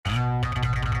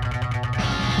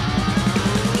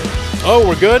Oh,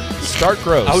 we're good? Start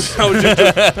gross.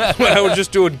 I was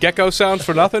just doing gecko sounds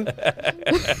for nothing.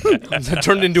 That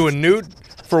turned into a newt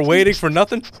for waiting for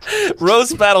nothing.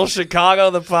 Roast Battle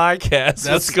Chicago, the podcast.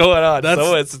 What's going on?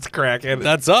 It's cracking.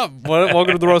 That's up.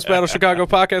 Welcome to the Roast Battle Chicago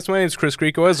podcast. My name is Chris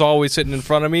Grieco. As always, sitting in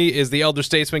front of me is the elder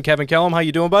statesman, Kevin Kellum. How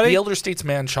you doing, buddy? The elder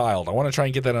statesman child. I want to try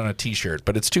and get that on a T-shirt,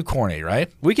 but it's too corny,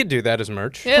 right? We could do that as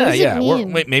merch. Yeah.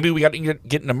 Wait, maybe we got to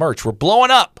get into merch. We're blowing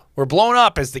up. We're blowing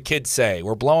up, as the kids say.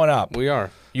 We're blowing up. We are.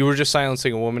 You were just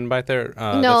silencing a woman back there?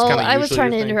 No, I was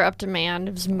trying to interrupt a man.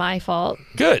 It was my fault.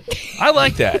 Good. I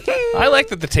like that. I like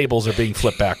that the tables are being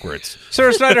flipped backwards.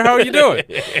 Sara Snyder, how are you doing?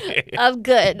 I'm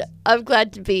good. I'm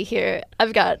glad to be here.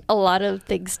 I've got a lot of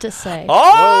things to say.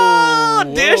 Oh,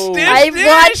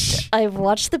 dish. I've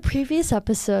watched the previous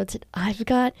episodes, and I've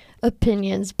got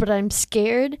opinions, but I'm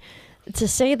scared to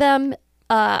say them.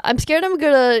 I'm scared I'm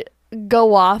going to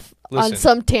go off on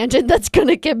some tangent that's going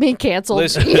to get me canceled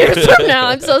years from now.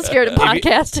 I'm so scared of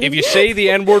podcasting. If you say the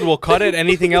N-word, we'll cut it.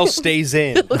 Anything else stays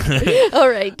in. All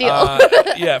right, deal.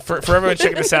 For everyone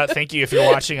checking us out, thank you. If you're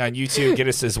watching on YouTube, get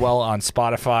us as well on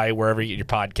Spotify, wherever you get your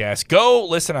podcast. Go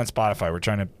listen on Spotify. We're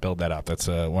trying to build that up. That's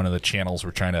one of the channels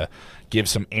we're trying to give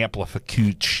some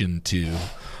amplification to.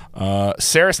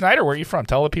 Sara Snyder, where are you from?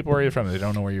 Tell the people where you're from. They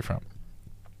don't know where you're from.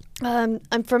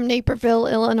 I'm from Naperville,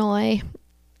 Illinois.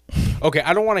 Okay,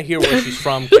 I don't want to hear where she's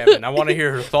from, Kevin. I want to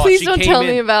hear her thoughts. Please don't tell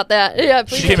me about that. Yeah,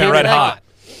 please. She came in red hot.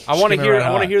 I want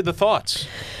to hear the thoughts.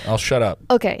 I'll shut up.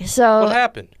 Okay, so what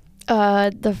happened?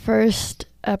 The first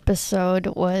episode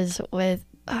was with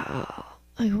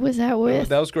who was that with?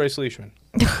 That was Grace Leishman.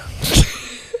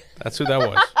 That's who that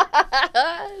was.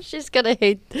 She's gonna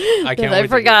hate I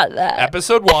forgot that.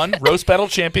 Episode 1, Roast Battle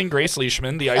Champion Grace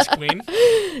Leishman, the Ice Queen.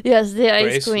 Yes, the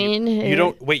Grace, Ice Queen.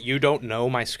 You don't know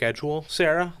my schedule,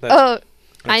 Sara?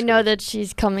 I know that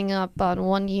she's coming up on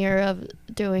 1 year of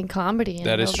doing comedy in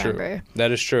November.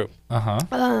 That is true.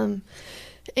 And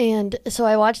so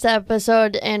I watched that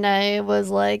episode, and I was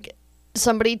like,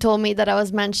 somebody told me that I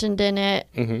was mentioned in it,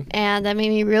 and that made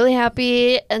me really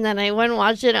happy. And then I went and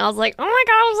watched it, and I was like, oh my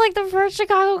god, I was like the first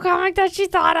Chicago comic that she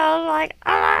thought of. Like,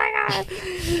 oh my god.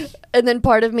 And then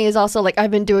part of me is also like, I've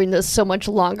been doing this so much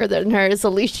longer than her. It's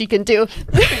the least she can do.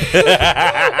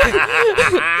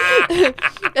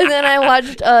 And then I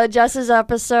watched Jess's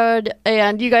episode,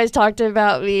 and you guys talked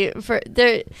about me for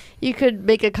there. You could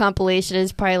make a compilation.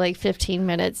 It's probably like 15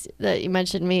 minutes that you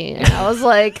mentioned me, and I was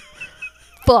like,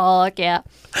 fuck yeah.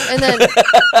 And then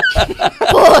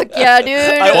fuck yeah,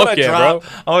 dude. I want to drop.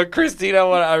 I want Christine. I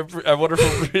want to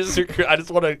producer. I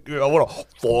want to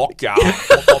fuck yeah.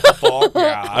 Fuck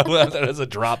yeah. That is a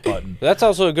drop button. That's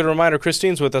also a good reminder.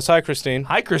 Christine's with us. Hi, Christine.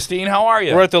 Hi, Christine. How are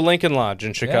you? We're at the Lincoln Lodge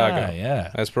in Chicago.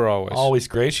 Yeah. As per always. Always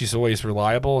great. She's always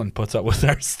reliable and puts up with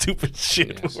our stupid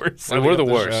shit. Yes. We're the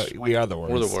worst. We are the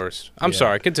worst. We're the worst. I'm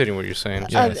sorry. Continue what you're saying.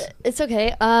 Yes. It's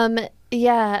okay.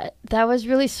 Yeah, that was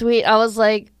really sweet. I was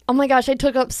like, oh my gosh, I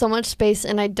took up so much space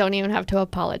and I don't even have to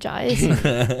apologize.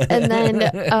 and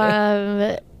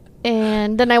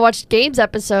then I watched Gabe's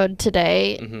episode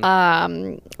today.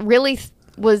 Really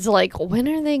was like, when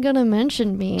are they gonna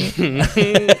mention me?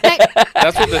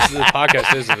 That's what this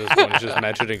podcast is at this point. It's just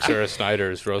mentioning Sara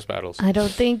Snyder's roast battles. I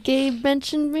don't think Gabe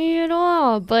mentioned me at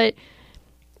all, but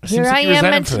here I am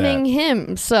mentioning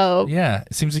him. So yeah,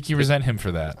 it seems like you resent him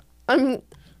for that.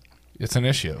 It's an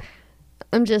issue.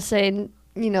 I'm just saying,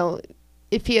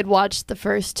 if he had watched the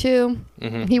first two,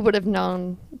 he would have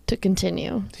known to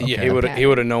continue. Yeah, he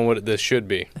would have known what this should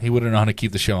be. He would have known how to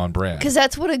keep the show on brand. Because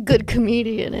that's what a good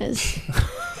comedian is.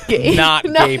 Not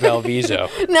Gabe Alviso,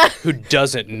 who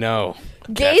doesn't know.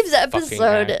 Gabe's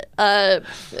episode,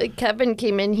 Kevin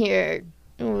came in here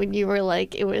when you were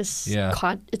like,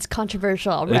 it's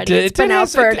controversial already. It's been out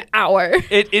for an hour.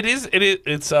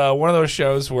 It's one of those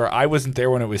shows where I wasn't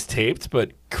there when it was taped,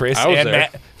 but Chris and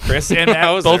Matt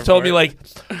both told me like,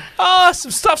 some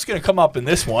stuff's gonna come up in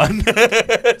this one.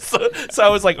 so I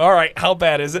was like, all right, how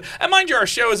bad is it? And mind you, our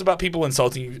show is about people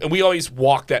insulting you, and we always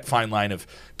walk that fine line of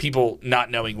people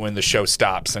not knowing when the show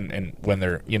stops and when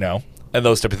they're and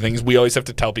those type of things. We always have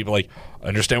to tell people, like,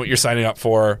 understand what you're signing up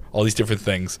for, all these different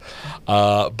things.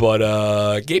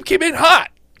 But Gabe came in hot.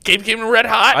 Gabe came in red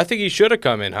hot. I think he should have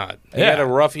come in hot. He had a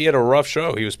rough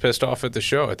show. He was pissed off at the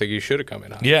show. I think he should have come in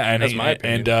hot. Yeah, and that's my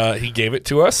opinion. And he gave it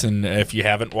to us. And if you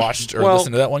haven't watched or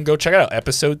listened to that one, go check it out.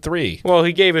 Episode 3. Well,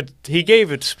 he gave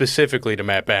it specifically to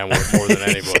Matt Banworth more than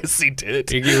anybody. Yes, he did.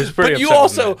 He was pretty. But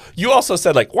you also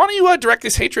said, like, why don't you direct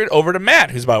this hatred over to Matt,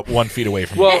 who's about 1 feet away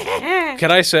from you? Well, can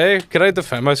I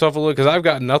defend myself a little? Because I've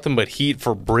got nothing but heat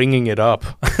for bringing it up.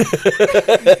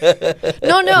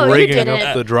 No, you didn't.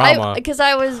 Up the drama. Because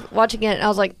I was watching it and I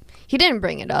was like, he didn't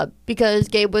bring it up because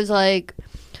Gabe was like,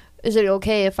 is it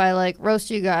okay if I like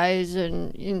roast you guys?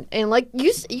 And like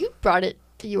you brought it.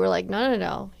 You were like,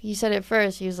 no. He said it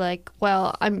first. He was like,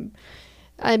 well,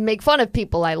 I make fun of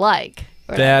people I like.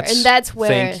 That's where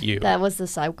thank you. That was the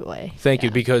segue. Thank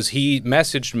you, because he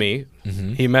messaged me.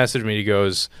 He messaged me. He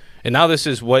goes, and now this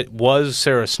is what was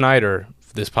Sarah Snyder.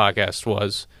 This podcast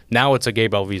was. Now it's a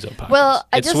Gabe Alviso podcast. Well,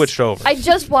 it switched over. I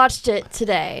just watched it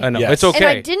today. I know. Yes. It's okay. And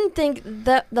I didn't think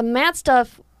that the Matt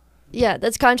stuff,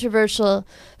 that's controversial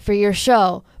for your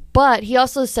show. But he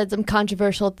also said some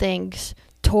controversial things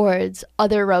towards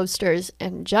other roasters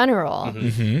in general,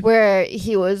 where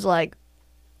he was like,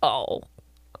 oh,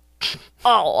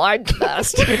 I'm the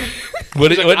best.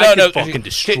 No, fucking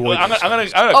destroy. I'm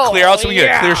gonna clear out so we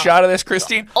get a clear shot of this,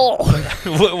 Christine.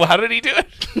 How did he do it?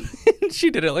 She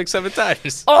did it like 7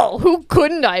 times. Oh, who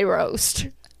couldn't I roast?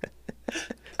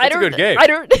 That's a good game.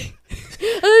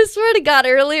 I swear to God,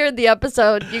 earlier in the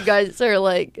episode, you guys are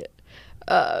like,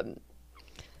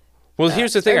 well,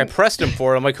 here's the thing. I pressed him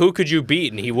for it. I'm like, who could you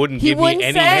beat? And he wouldn't give me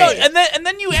any say. name. And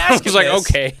then you asked him. I was like,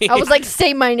 okay. I was like,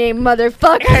 say my name,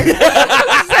 motherfucker.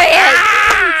 Say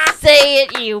it. Say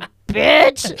it, you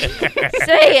bitch.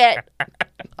 Say it.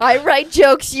 I write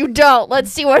jokes, you don't.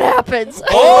 Let's see what happens. From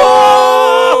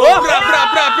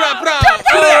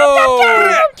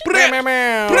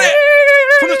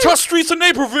the tough streets of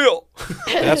Naperville.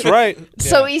 That's right.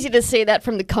 So easy to say that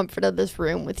from the comfort of this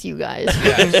room with you guys.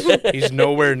 He's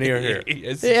nowhere near here.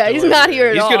 He's not here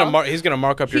at all. He's gonna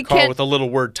mark up your car with a little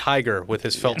word tiger with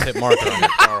his felt tip marker on your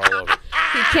car all over.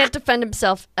 He can't defend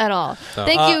himself at all. No.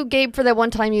 Thank you, Gabe, for that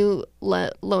one time you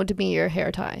loaned me your hair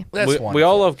tie. We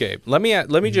all love Gabe. Let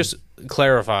me just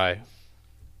clarify.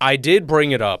 I did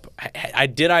bring it up.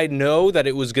 Did I know that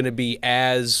it was going to be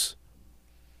as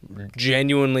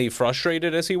genuinely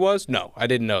frustrated as he was? No, I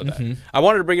didn't know that. I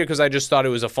wanted to bring it because I just thought it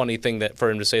was a funny thing that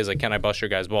for him to say is like, "Can I bust your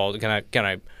guys' balls? Can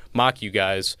I mock you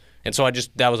guys?" And so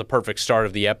that was a perfect start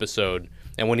of the episode.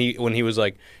 And when he was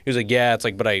like, yeah, it's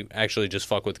like, but I actually just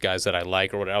fuck with guys that I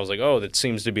like or whatever. I was like, oh, that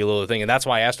seems to be a little thing. And that's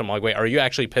why I asked him, I'm like, wait, are you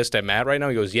actually pissed at Matt right now?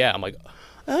 He goes, yeah. I'm like,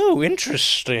 oh,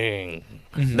 interesting.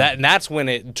 That's when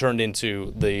it turned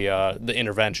into the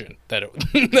intervention that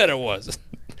it was.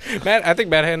 Matt, I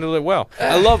think Matt handled it well.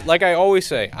 Like I always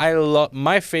say,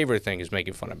 my favorite thing is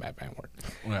making fun of Matt Van Wert.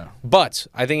 Yeah. But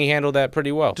I think he handled that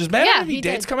pretty well. Does Matt have any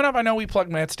dates coming up? I know we plug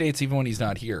Matt's dates even when he's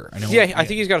not here. I think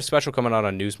he's got a special coming out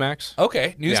on Newsmax.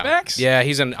 Okay, Newsmax? Yeah,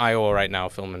 he's in Iowa right now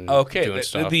filming, doing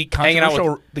stuff. The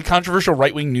controversial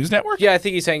right-wing news network? Yeah, I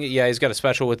think he's he's got a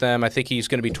special with them. I think he's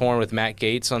going to be touring with Matt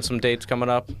Gaetz on some dates coming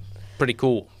up. Pretty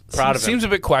cool. Proud of him. Seems a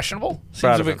bit questionable.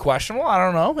 I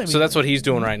don't know. Maybe. So that's what he's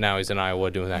doing right now. He's in Iowa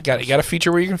doing that. You got to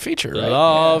feature where you can feature, right?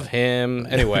 Love him.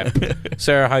 Anyway,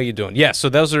 Sarah, how you doing? Yeah, so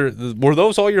were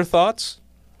those all your thoughts?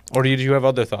 Or did you have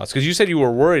other thoughts? Because you said you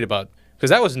were worried about, because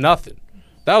that was nothing.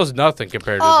 That was nothing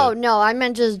compared to no, I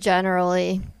meant just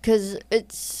generally. Because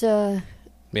it's, I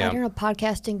don't know,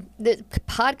 podcasting. The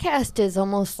podcast is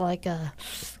almost like a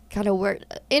kind of word.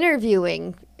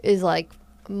 Interviewing is like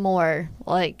more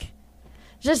like,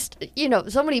 just,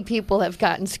 so many people have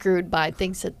gotten screwed by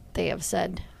things that they have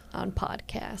said on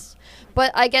podcasts.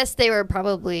 But I guess they were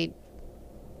probably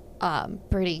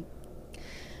pretty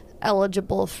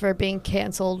eligible for being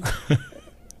canceled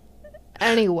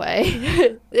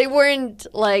anyway. They weren't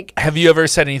like... Have you ever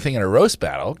said anything in a roast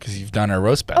battle? Because you've done a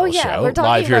roast battle show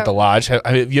live here at the Lodge.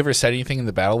 Have you ever said anything in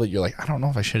the battle that you're like, I don't know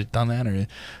if I should have done that? Or I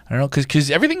don't know.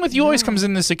 Because everything with you always comes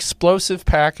in this explosive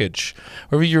package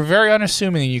where you're very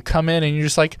unassuming and you come in and you're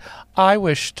just like, I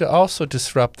wish to also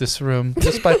disrupt this room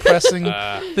just by pressing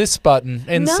this button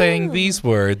and saying these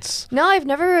words. No, I've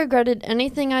never regretted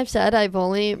anything I've said. I've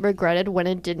only regretted when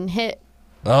it didn't hit.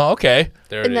 Oh, okay.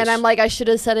 And then I'm like, I should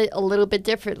have said it a little bit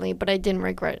differently, but I didn't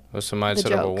regret. That's the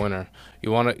mindset of a winner.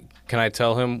 You want to? Can I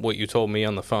tell him what you told me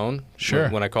on the phone? Sure.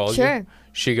 When I called you.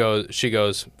 She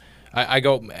goes. I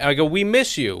go. We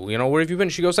miss you. Where have you been?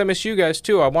 She goes. I miss you guys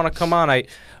too. I want to come on. I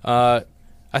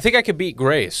think I could beat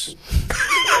Grace.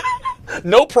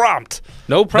 No prompt.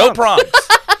 No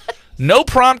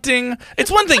prompting. It's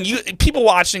one thing. People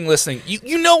watching, listening,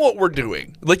 you know what we're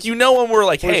doing. Like, when we're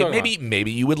like, hey,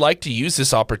 maybe you would like to use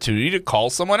this opportunity to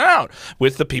call someone out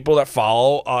with the people that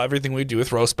follow everything we do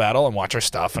with Roast Battle and watch our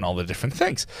stuff and all the different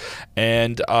things.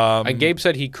 And Gabe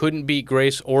said he couldn't beat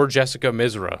Grace or Jessica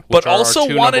Misra, but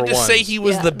also wanted to say he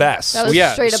was the best. That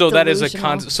was so that is it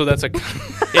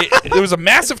was a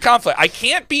massive conflict. I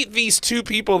can't beat these two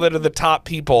people that are the top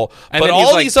people, and but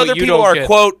all these other people are,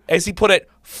 quote, as he put it,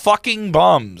 fucking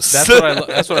bums. That's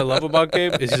what I love about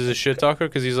Gabe. Is he's a shit talker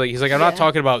because he's like I'm not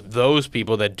talking about those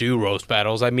people that do roast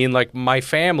battles. I mean like my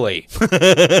family.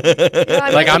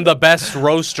 Like I'm the best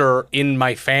roaster in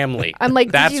my family. I'm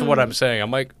like that's what I'm saying.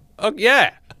 I'm like, oh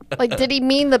yeah. Like, did he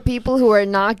mean the people who were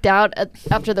knocked out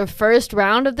after the first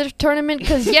round of the tournament?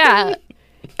 Because yeah,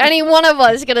 any one of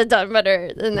us could have done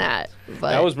better than that.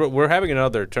 But we're having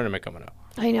another tournament coming up.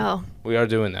 I know. We are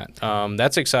doing that.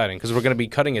 That's exciting because we're going to be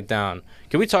cutting it down.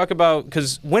 Can we talk about,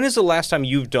 because when is the last time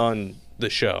you've done the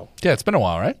show? Yeah, it's been a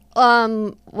while, right?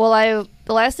 Well,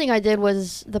 the last thing I did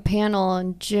was the panel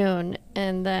in June,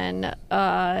 and then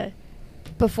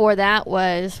before that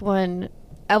was when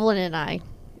Evelyn and I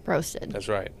roasted. That's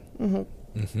right.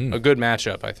 A good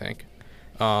matchup, I think.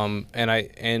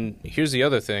 And here's the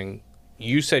other thing.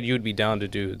 You said you'd be down to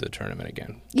do the tournament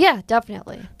again. Yeah,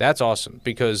 definitely. That's awesome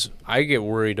because I get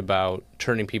worried about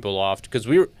turning people off because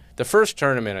the first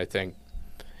tournament, I think,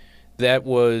 that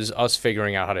was us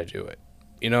figuring out how to do it.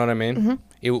 You know what I mean?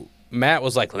 Matt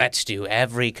was like, let's do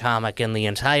every comic in the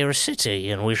entire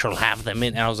city and we shall have them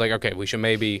in. And I was like, okay, we should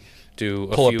maybe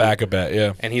pull it back a bit,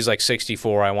 yeah. And he's like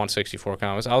 64. I want 64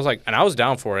 comics. I was like, and I was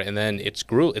down for it. And then it's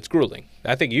grueling.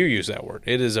 I think you use that word.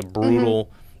 It is a brutal.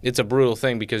 It's a brutal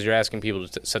thing because you're asking people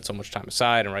to set so much time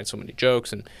aside and write so many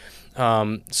jokes, and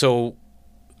so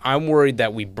I'm worried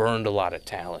that we burned a lot of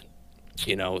talent.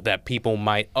 You know, that people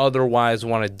might otherwise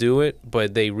want to do it,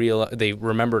 but they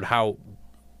remembered how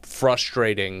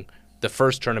frustrating the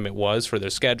first tournament was for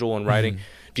their schedule and writing.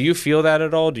 Do you feel that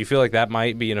at all? Do you feel like that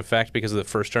might be an effect because the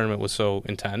first tournament was so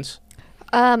intense?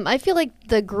 I feel like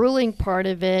the grueling part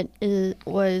of it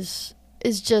is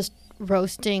just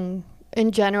roasting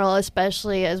in general,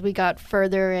 especially as we got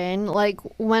further in. Like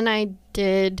when I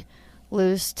did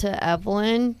lose to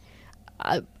Evelyn,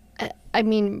 I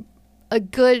mean, a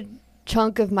good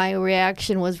chunk of my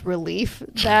reaction was relief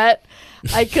that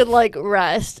I could like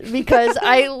rest because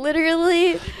I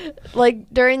literally,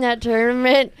 like during that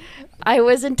tournament, I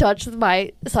was in touch with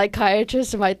my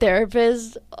psychiatrist and my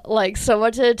therapist like so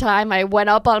much at a time. I went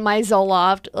up on my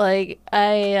Zoloft. Like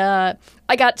I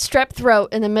got strep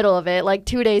throat in the middle of it, like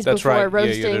 2 days before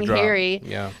roasting Harry.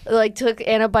 Yeah. Like took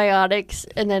antibiotics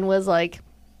and then was like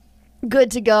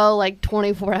good to go like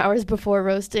 24 hours before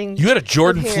roasting. You had a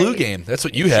Jordan flu game. That's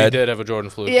what you had. She did have a Jordan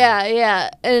flu game.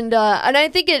 Yeah. And I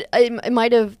think it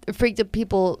might have freaked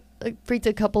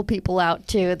a couple people out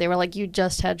too. They were like, you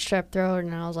just had strep throat,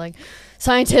 and I was like,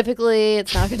 scientifically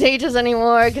it's not contagious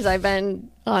anymore because I've been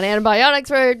on antibiotics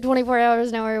for 24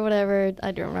 hours now or whatever.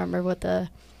 I don't remember what the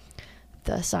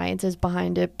science is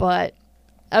behind it, but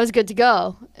I was good to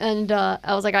go. And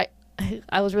I was like,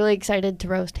 I was really excited to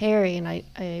roast Harry, and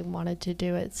I wanted to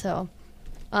do it. So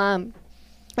I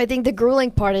think the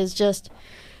grueling part is just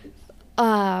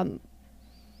like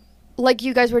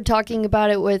you guys were talking about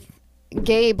it with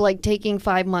Gabe, like taking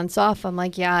 5 months off. I'm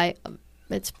like, yeah,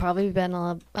 it's probably been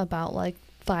about like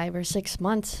 5 or 6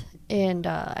 months, and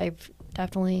I've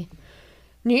definitely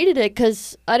needed it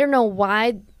because I don't know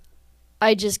why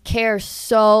I just care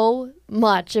so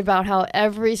much about how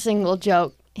every single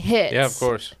joke hits. Yeah, of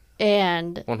course.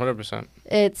 And 100%.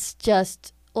 It's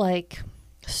just like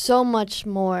so much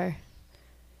more.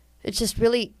 It's just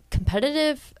really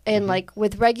competitive, and like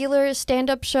with regular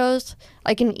stand-up shows,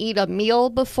 I can eat a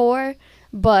meal before,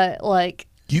 but like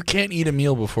you can't eat a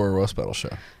meal before a roast battle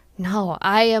show. No,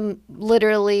 I am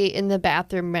literally in the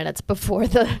bathroom minutes before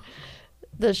the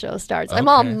show starts. Okay. I'm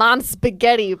all mom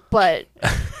spaghetti, but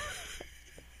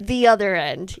the other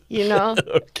end, you know.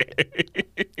 Okay.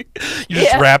 You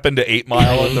just wrap into 8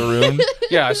 Mile in the room.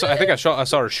 Yeah, I think I saw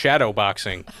her shadow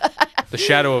boxing. The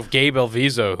shadow of Gabe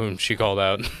Elviso, whom she called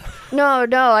out. No,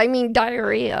 I mean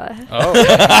diarrhea. Oh.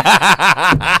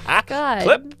 God.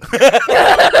 Clip.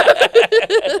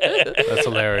 That's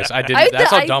hilarious.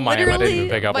 That's how dumb I am. I didn't even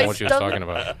pick up on what she was talking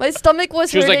about. My stomach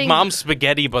was hurting. She was like, Mom's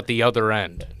spaghetti, but the other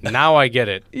end. Now I get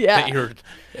it. Yeah.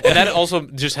 And that also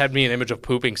just had me an image of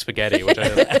pooping spaghetti, which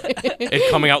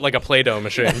it coming out like a Play-Doh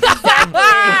machine.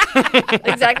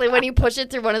 Exactly. When you push it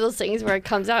through one of those things where it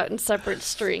comes out in separate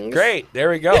strings. Great. There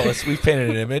we go. We've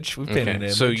painted an image.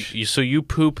 So you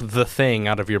poop the thing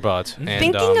out of your butt. And,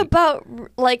 thinking about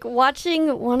like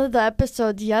watching one of the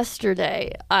episodes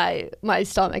yesterday, my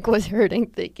stomach was hurting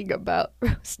thinking about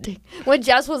roasting. When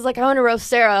Jess was like, I want to roast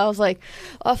Sara, I was like,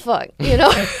 oh fuck, you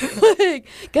know, like,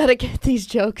 gotta get these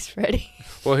jokes ready.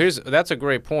 Well, that's a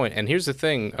great point. And here's the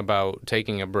thing about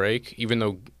taking a break, even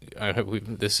though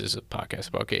this is a podcast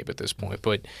about Gabe at this point,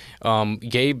 but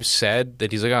Gabe said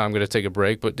that he's like, I'm going to take a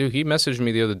break. But, dude, he messaged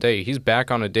me the other day. He's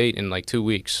back on a date in like 2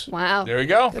 weeks. Wow. There you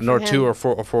go. Or 2 or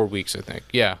 4 weeks, I think.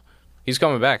 Yeah. He's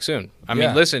coming back soon. I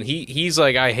mean, listen, he's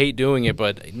like, I hate doing it,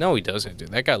 but no, he doesn't, dude.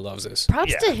 That guy loves this.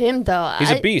 Props to him, though.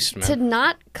 He's a beast, man. To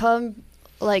not come,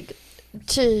 like,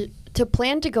 to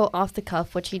plan to go off the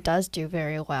cuff, which he does do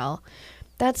very well,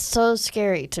 that's so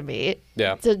scary to me.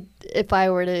 Yeah. If I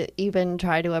were to even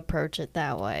try to approach it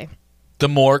that way. The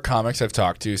more comics I've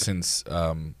talked to since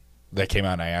that came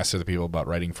out and I asked other people about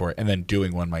writing for it and then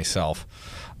doing one myself.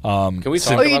 Can we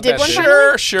talk about you that did one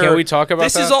shit? Sure. Can we talk about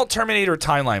this? That? This is all Terminator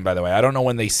timeline, by the way. I don't know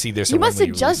when they see this. You must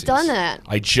have just done that.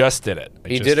 I just did it.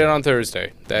 He did it on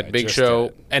Thursday. That big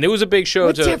show. And it was a big show.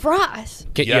 With Jeff Ross.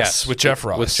 Yes, with Jeff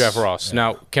Ross. With Jeff Ross. Yeah.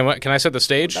 Now, can I set the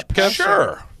stage, Kev?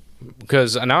 Sure.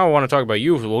 Because now I want to talk about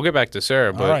you. We'll get back to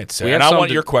Sarah. But all right, Sarah. And I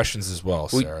want your questions as well,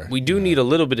 Sarah. We do need a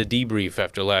little bit of debrief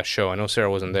after last show. I know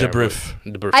Sarah wasn't there.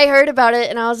 Debrief. I heard about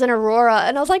it, and I was in Aurora,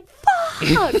 and I was like,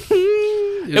 fuck.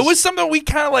 It was something we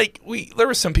kind of like. There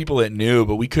were some people that knew,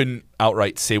 but we couldn't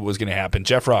outright say what was going to happen.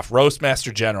 Jeff Ross,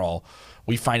 Roastmaster General.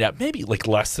 We find out maybe like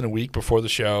less than a week before the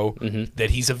show that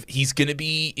he's going to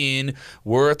be in.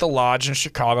 We're at the Lodge in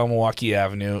Chicago, Milwaukee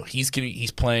Avenue. He's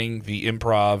playing the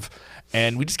Improv.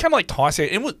 And we just kind of like toss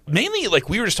it. It was mainly like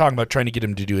we were just talking about trying to get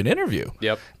him to do an interview.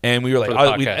 Yep. And we were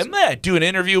like, do an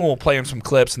interview and we'll play him some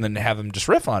clips and then have him just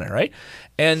riff on it, right?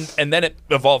 And then it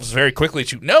evolves very quickly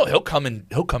to he'll come and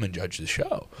judge the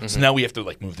show. So now we have to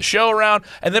like move the show around.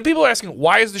 And then people are asking,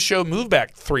 why is the show moved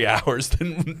back 3 hours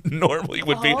than normally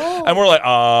would be? And we're like,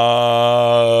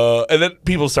 and then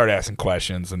people start asking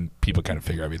questions and people kind of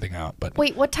figure everything out. But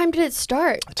wait, what time did it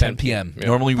start? 10 p.m. Yep.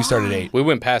 Normally we start at 8. We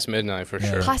went past midnight for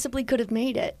sure. Possibly could have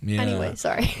made it. Yeah. Anyway,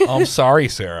 sorry. I'm sorry,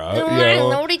 Sarah.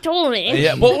 Nobody told me.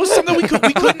 Yeah, well, it was something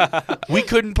we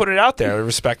couldn't put it out there.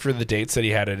 Respect for the dates that he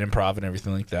had at Improv and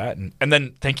everything like that, and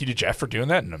then thank you to Jeff for doing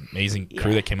that. An amazing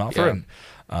crew that came out for it.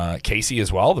 And Casey as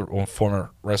well, the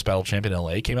former Roast Battle champion in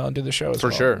LA, came out and did the show as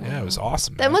well. Sure. Yeah, it was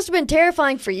awesome. That must have been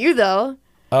terrifying for you, though.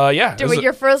 Yeah. Doing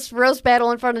your first roast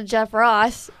battle in front of Jeff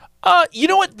Ross. You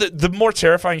know what? The more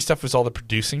terrifying stuff was all the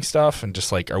producing stuff and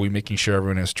just like, are we making sure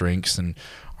everyone has drinks and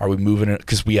are we moving it?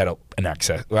 Because we had an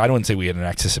excess. Well, I don't want to say we had an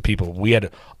excess of people. We had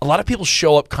a lot of people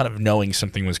show up kind of knowing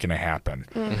something was going to happen.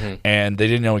 And they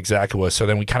didn't know exactly what. So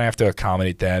then we kind of have to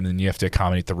accommodate them and you have to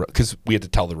accommodate because we had to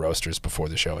tell the roasters before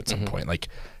the show at some point, like,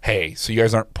 hey, so you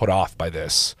guys aren't put off by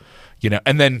this,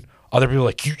 and then other people are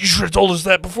like, you should have told us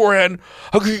that beforehand.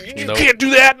 You can't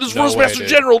do that. This Roastmaster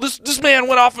General, this man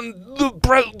went off and the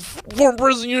former president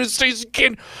of the United States.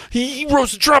 He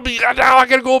roasted Trump. Now I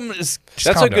got to go.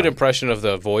 That's a good impression of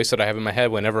the voice that I have in my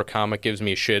head whenever a comic gives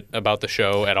me shit about the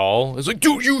show at all. It's like,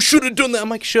 dude, you should have done that. I'm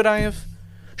like, should I have?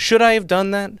 Should I have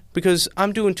done that? Because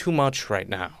I'm doing too much right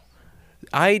now.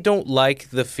 I don't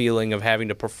like the feeling of having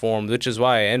to perform, which is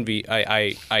why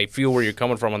I feel where you're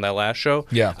coming from on that last show.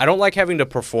 Yeah. I don't like having to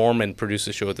perform and produce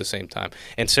a show at the same time.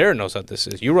 And Sarah knows how this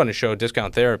is. You run a show,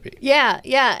 Discount Therapy. Yeah.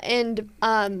 And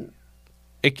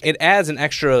it adds an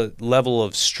extra level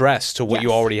of stress to what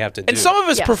you already have to do. And some of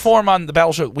us perform on the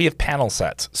battle show. We have panel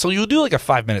sets. So you'll do like a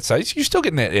 5-minute set. You're still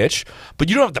getting that itch, but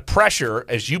you don't have the pressure,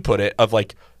 as you put it, of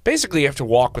like, basically you have to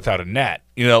walk without a net.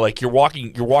 Like you're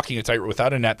walking a tightrope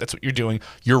without a net. That's what you're doing.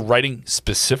 You're writing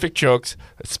specific jokes,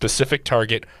 a specific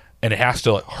target, and it has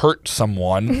to hurt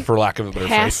someone, for lack of a better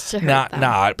phrase.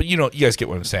 Not, but you guys get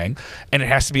what I'm saying. And it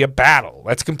has to be a battle.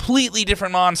 That's a completely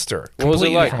different monster. What was it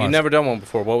like? You've never done one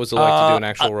before. What was it like to do an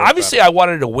actual roast obviously, battle? I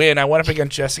wanted to win. I went up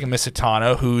against Jessica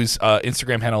Misitano, whose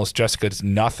Instagram handle is Jessica's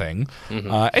Nothing.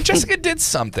 And Jessica did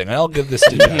something. I'll give this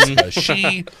to Jessica.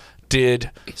 She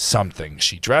did something.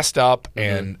 She dressed up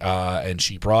and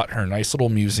she brought her nice little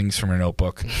musings from her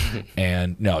notebook.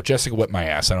 And no, Jessica whipped my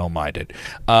ass. I don't mind it.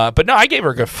 But no, I gave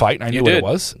her a good fight and I knew what it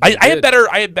was. I had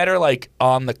better like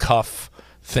on the cuff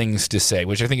things to say,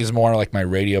 which I think is more like my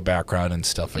radio background and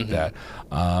stuff like that.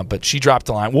 But she dropped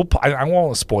the line. I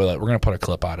won't spoil it. We're gonna put a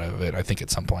clip out of it. I think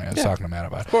at some point. I was talking to Matt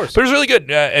about it. Of course, but it was really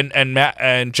good. And Matt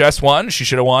and Jess won. She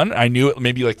should have won. I knew it.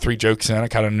 Maybe like 3 jokes in. I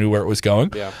kind of knew where it was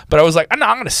going. Yeah. But I was like, no,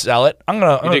 I'm gonna sell it.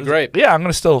 You did great. Yeah, I'm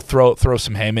gonna still throw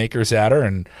some haymakers at her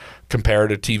and compare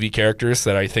to TV characters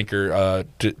that I think are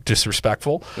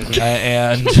disrespectful,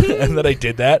 and that I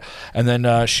did that, and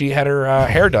then she had her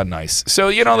hair done nice. So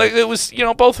it was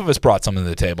both of us brought something to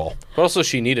the table. But also,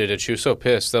 she needed it. She was so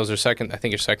pissed. That was her second. I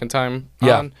think your second time on.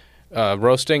 On.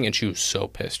 roasting, and she was so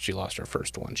pissed she lost her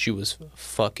first one. She was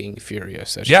fucking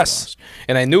furious that she lost.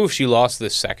 And I knew if she lost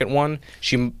this second one,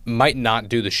 she might not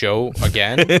do the show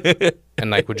again, and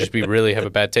like would just be really have a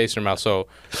bad taste in her mouth. So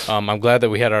I'm glad that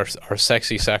we had our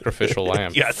sexy sacrificial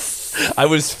lamb. Yes, I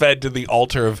was fed to the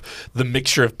altar of the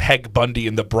mixture of Peg Bundy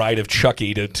and the Bride of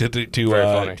Chucky to do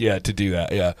that.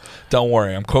 Yeah, don't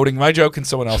worry, I'm quoting my joke and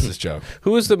someone else's joke.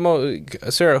 Who is the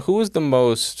most, Sarah? Who is the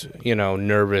most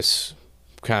nervous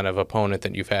kind of opponent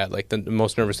that you've had, like the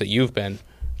most nervous that you've been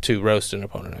to roast an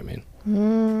opponent? I mean,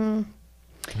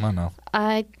 come on now.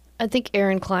 I think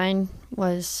Aaron Klein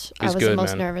was He's I was good, the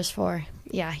most man. nervous for.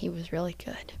 Yeah, he was really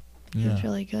good. He was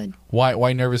really good.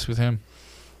 Why nervous with him?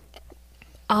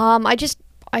 I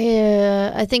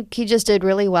think he just did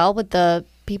really well with the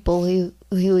people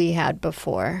who he had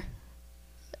before.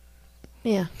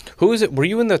 Yeah. Who is it? Were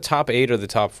you in the top 8 or the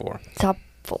top 4? Top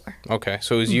 4. Okay,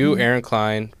 so it was you, Aaron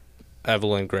Klein,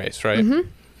 Evelyn, Grace, right? Mm-hmm.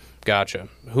 Gotcha.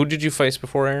 Who did you face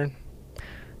before Aaron?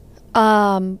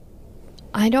 I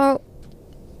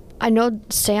know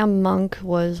Sam Monk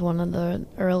was one of the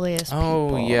earliest people.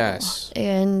 Oh, yes.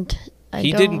 And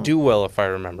he didn't do well, if I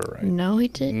remember right. No, he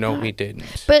didn't. No, he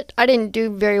didn't. But I didn't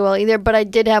do very well either, but I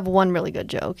did have one really good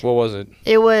joke. What was it?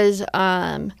 It was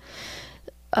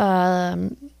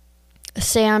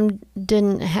Sam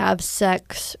didn't have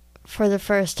sex for the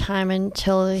first time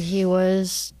until he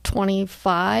was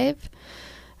 25,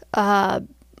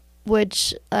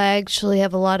 which I actually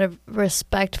have a lot of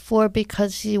respect for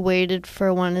because he waited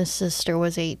for when his sister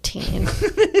was 18.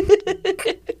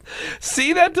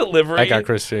 See that delivery? I got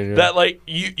Christine. Yeah. That like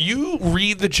you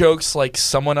read the jokes like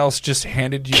someone else just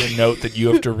handed you a note that you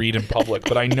have to read in public,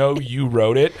 but I know you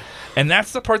wrote it. And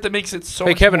that's the part that makes it so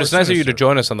Hey, much Kevin, more it's nice of you to sinister.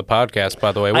 join us on the podcast,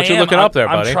 by the way. What you looking up there,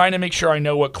 buddy? I'm trying to make sure I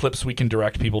know what clips we can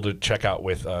direct people to check out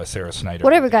with Sarah Snyder.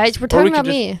 Whatever, guys. We're talking about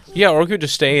me. Yeah, or we could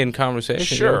just stay in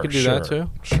conversation. Sure, we could do that, too.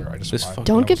 Sure, I This just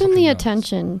Don't give him the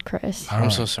attention, Chris. I'm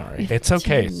so sorry. It's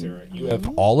okay, Sarah. You have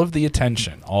all of the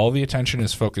attention. All the attention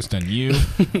is focused on you.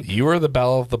 You are the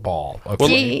belle of the ball.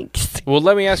 Okay. Thanks. Well,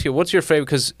 let me ask you, what's your favorite?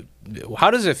 Because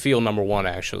how does it feel, number one,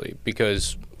 actually?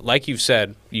 Because like you've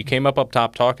said, you came up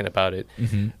top talking about it.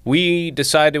 Mm-hmm. We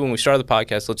decided when we started the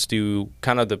podcast, let's do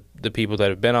kind of the people that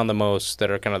have been on the most,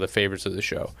 that are kind of the favorites of the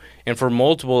show. And for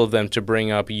multiple of them to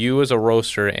bring up you as a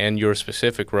roaster and your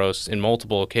specific roast in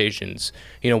multiple occasions,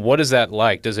 what is that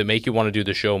like? Does it make you want to do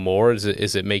the show more? Is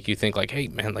it make you think like, hey,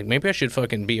 man, like maybe I should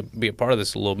fucking be a part of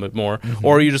this a little bit more? Mm-hmm.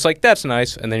 Or are you just like, that's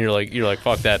nice, and then you're like,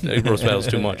 fuck that, roast battle's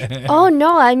too much? Oh,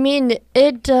 no, I mean,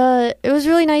 it was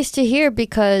really nice to hear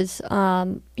because,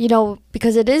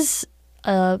 because it is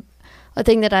a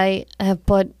thing that I have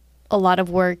put a lot of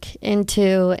work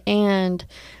into, and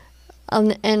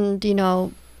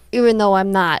even though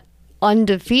I'm not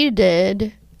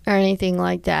undefeated or anything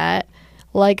like that,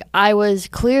 like I was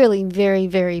clearly very,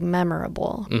 very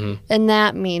memorable, and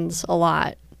that means a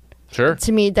lot. Sure.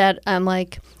 To me, that I'm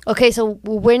like, okay, so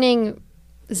winning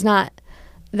is not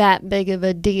that big of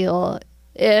a deal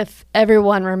if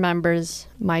everyone remembers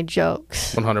my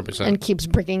jokes 100% and keeps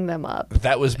bringing them up.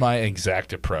 That was my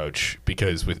exact approach,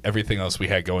 because with everything else we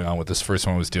had going on with this first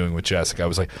one I was doing with Jessica, I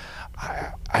was like,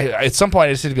 I at some point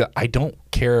I just had to be like, I don't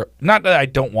care. Not that I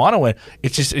don't want to win.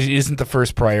 It's just it isn't the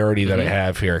first priority that I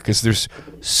have here, because there's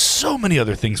so many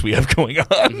other things we have going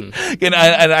on, and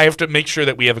I have to make sure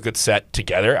that we have a good set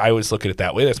together. I always look at it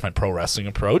that way. That's my pro wrestling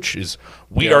approach. Is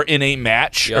we are in a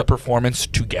match, a performance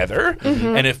together,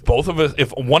 and if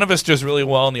one of us does really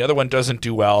well and the other one doesn't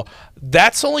do well,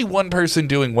 that's only one person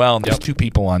doing well, and there's two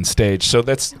people on stage, so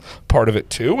that's part of it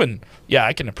too. And yeah,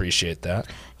 I can appreciate that.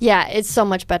 Yeah, it's so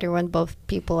much better when both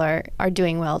people are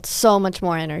doing well. It's so much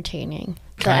more entertaining.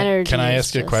 Can I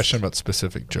ask you a question about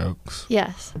specific jokes?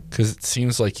 Yes. Because it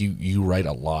seems like you write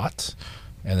a lot,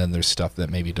 and then there's stuff that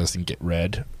maybe doesn't get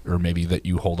read, or maybe that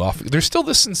you hold off. There's still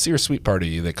this sincere, sweet part of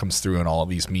you that comes through in all of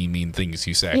these mean things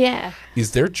you say. Yeah.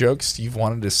 Is there jokes you've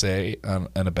wanted to say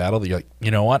in a battle that you're like, you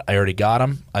know what? I already got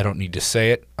them. I don't need to say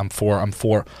it. I'm for.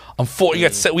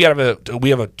 We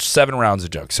have a 7 rounds of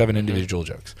jokes, 7 individual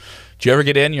jokes. Do you ever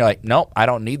get in? You're like, nope, I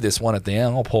don't need this one at the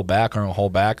end. I'll pull back, or I'll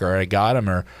hold back, or I got him.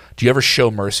 Or do you ever show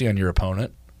mercy on your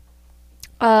opponent?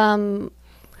 No,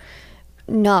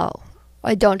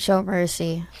 I don't show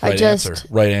mercy. Right answer.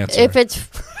 If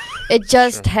it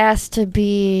just has to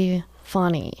be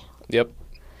funny. Yep.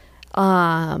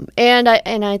 And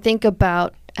I think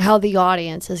about how the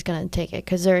audience is going to take it,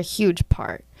 because they're a huge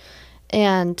part.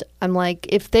 And I'm like,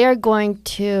 if they're going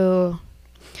to.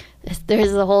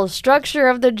 There's the whole structure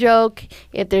of the joke.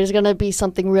 If there's going to be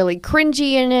something really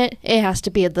cringy in it, it has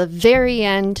to be at the very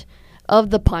end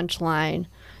of the punchline.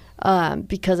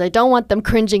 because I don't want them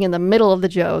cringing in the middle of the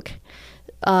joke.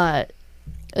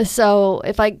 So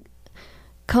if I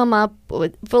come up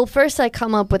with, well, first I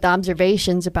come up with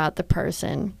observations about the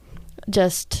person,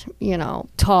 just,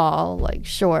 tall, like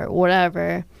short,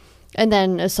 whatever, and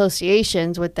then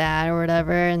associations with that or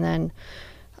whatever, and then,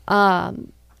 I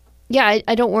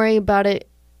don't worry about it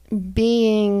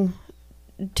being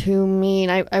too mean.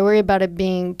 I worry about it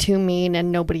being too mean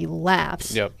and nobody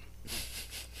laughs. Yep.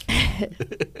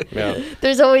 Yeah.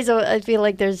 There's always I feel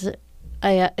like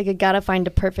I gotta find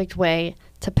a perfect way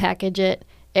to package it,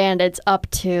 and it's up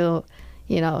to,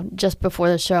 just before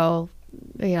the show,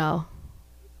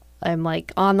 I'm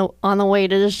like on the way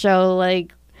to the show,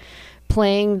 like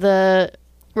playing the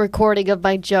recording of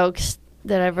my jokes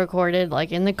that I've recorded,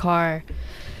 like in the car.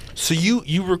 So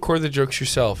you record the jokes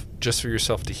yourself, just for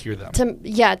yourself to hear them?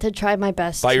 To try my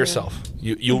best. By yourself.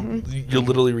 You'll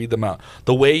literally read them out.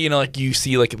 The way, like you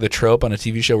see like the trope on a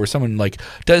TV show where someone like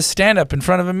does stand up in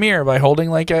front of a mirror by holding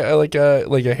like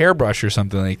a hairbrush or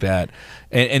something like that.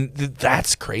 And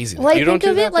that's crazy. Well, you don't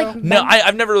do that, like no,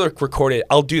 I've never recorded.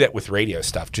 I'll do that with radio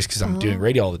stuff just because I'm doing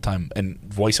radio all the time and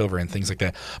voiceover and things like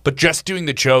that. But just doing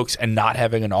the jokes and not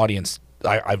having an audience,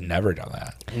 I've never done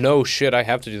that. No shit, I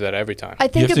have to do that every time. I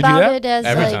think about it as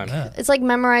every like time. Yeah. It's like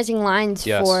memorizing lines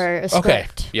for a script. Okay.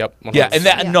 Yep. 100%. Yeah,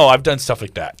 and no, I've done stuff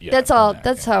like that. Yeah, that's all.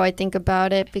 That's how I think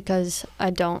about it, because I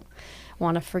don't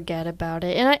want to forget about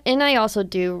it, and I also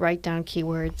do write down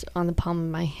keywords on the palm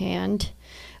of my hand,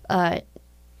 to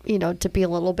be a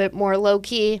little bit more low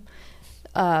key.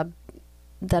 I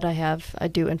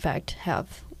do in fact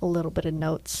have a little bit of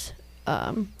notes.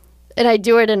 And I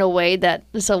do it in a way that,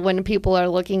 so when people are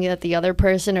looking at the other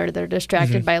person or they're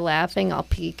distracted by laughing, I'll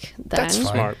peek then. That's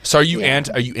smart. So are you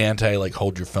anti like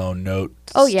hold your phone note?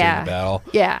 Oh during the battle?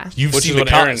 Yeah. You've Which seen is the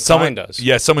what Aaron Klein does.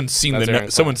 Yeah, someone's seen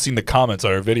That's seen the comments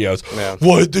on our videos. Yeah.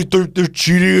 What they're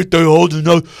cheating if they're holding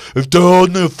out. If they're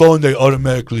holding their phone, they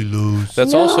automatically lose.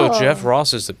 That's also Jeff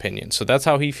Ross's opinion. So that's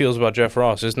how he feels about Jeff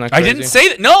Ross. Isn't that crazy? I didn't say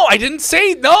that. No, I didn't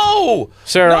say no.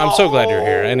 Sarah, No. I'm so glad you're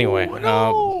here. Anyway,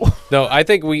 No. I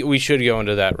think we should go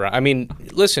into that. I mean,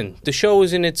 listen, the show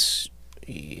is in it's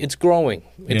growing.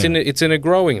 It's in a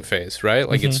growing phase, right?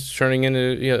 Like it's turning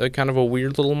into a kind of a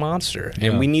weird little monster,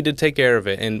 and we need to take care of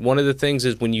it. And one of the things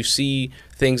is when you see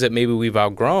things that maybe we've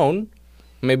outgrown,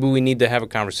 maybe we need to have a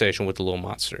conversation with the little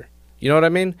monster. You know what I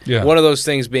mean? Yeah. One of those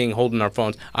things being holding our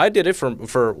phones. I did it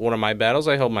for one of my battles.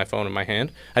 I held my phone in my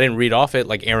hand. I didn't read off it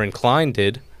like Aaron Klein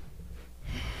did.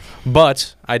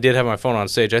 But I did have my phone on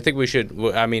stage. I think we should.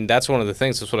 I mean, that's one of the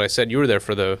things. That's what I said. You were there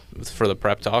for the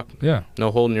prep talk. Yeah. No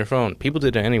holding your phone. People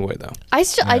did it anyway, though. I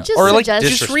just Or like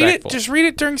suggest just read it. Just read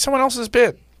it during someone else's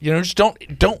bit. Just don't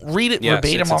read it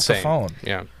verbatim it's off insane. the phone.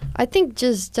 Yeah. I think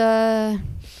I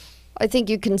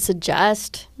think you can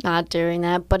suggest not doing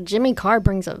that, but Jimmy Carr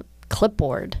brings a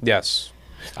clipboard. Yes.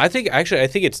 I think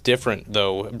it's different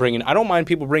though. I don't mind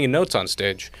people bringing notes on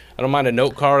stage. I don't mind a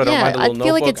note card. I don't mind a little notebook. I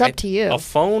feel like it's up to you. A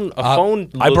phone.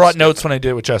 I brought notes when I did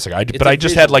it with Jessica. But I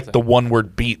just had like the one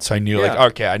word beat, so I knew like,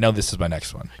 okay, I know this is my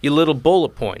next one. You little bullet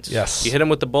points. Yes. You hit them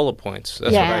with the bullet points.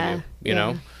 That's what I do. You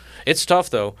know. It's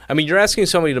tough though. I mean, you're asking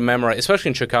somebody to memorize, especially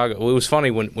in Chicago. It was funny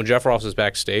when Jeff Ross was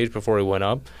backstage before he went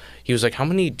up. He was like, "How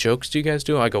many jokes do you guys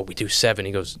do?" I go, "We do 7."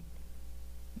 He goes,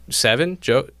 7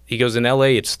 joke? He goes, "In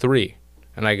LA, it's 3."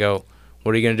 And I go,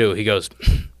 "What are you going to do?" He goes,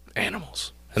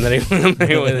 "Animals." And then they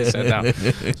sat down.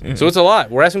 So it's a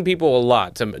lot. We're asking people a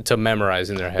lot to memorize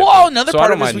in their head. Well, another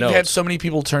part of it is we've notes. had so many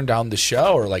people turn down the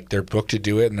show, or like they're booked to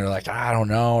do it, and they're like, I don't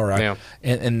know.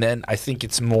 And then I think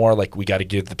it's more like we got to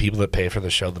give the people that pay for the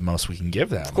show the most we can give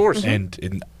them. Of course.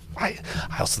 And I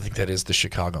also think that is the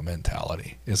Chicago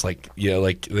mentality. It's like,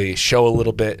 like they show a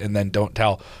little bit and then don't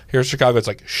tell. Here's Chicago. It's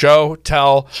like show,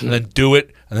 tell, and then do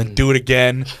it, and then do it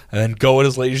again, and then go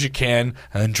as late as you can,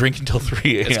 and then drink until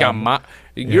 3 a.m. It's got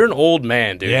You're an old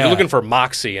man, dude. Yeah. You're looking for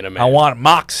moxie in a man. I want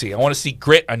moxie. I want to see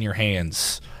grit on your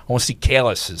hands. I want to see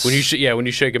calluses. When you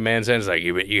shake a man's hand, it's like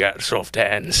you got soft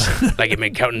hands, like you've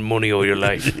been counting money all your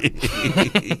life.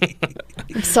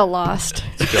 I'm so lost.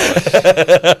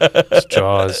 It's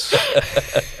Jaws.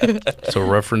 It's a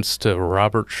reference to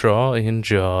Robert Shaw in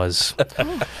Jaws.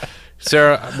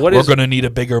 Sarah, We're going to need a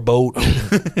bigger boat.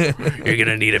 You're going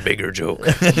to need a bigger joke.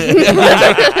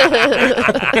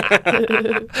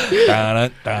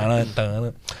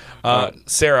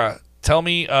 Sarah, tell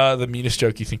me the meanest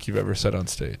joke you think you've ever said on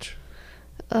stage.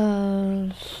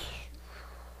 Um,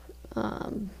 A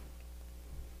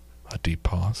deep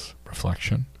pause,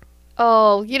 reflection.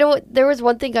 Oh, you know what? There was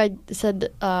one thing I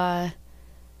said about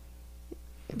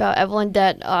Evelyn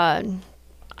that I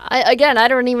I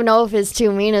don't even know if it's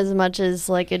too mean as much as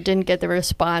like it didn't get the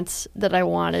response that I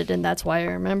wanted, and that's why I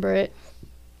remember it.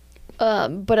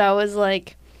 But I was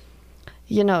like,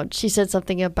 you know, she said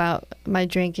something about my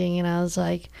drinking, and I was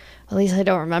like, at least I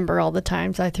don't remember all the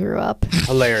times I threw up.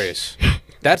 Hilarious.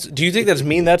 Do you think that's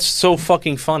mean? That's so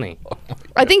fucking funny.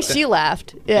 I think she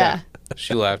laughed. Yeah.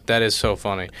 She laughed. That is so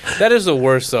funny. That is the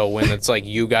worst, though, when it's like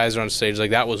you guys are on stage,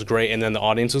 like, that was great, and then the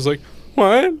audience is like,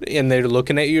 what? And they're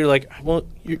looking at you, you're like, well,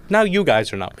 now you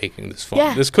guys are not making this fun.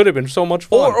 Yeah. This could have been so much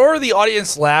fun. Or the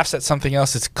audience laughs at something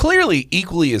else that's clearly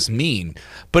equally as mean,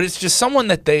 but it's just someone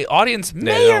that the audience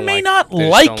may or may not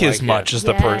like as much as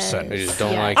the person. They just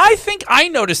don't like I think I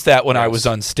noticed that when I was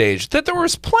on stage, that there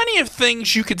was plenty of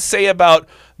things you could say about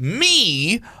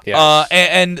me,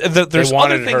 and there's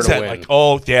other things that like,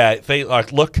 oh yeah, they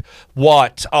like, look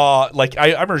what, like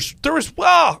I remember there was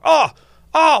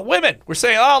women were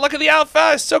saying, oh, look at the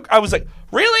outfit. So I was like,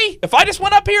 really? If I just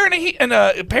went up here in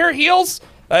a pair of heels,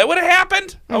 it would have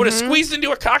happened. I would have squeezed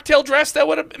into a cocktail dress. That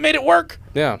would have made it work.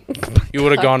 Yeah, you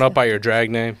would have gone up by your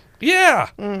drag name. Yeah,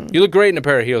 you look great in a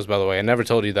pair of heels, by the way. I never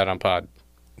told you that on pod.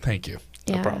 Thank you.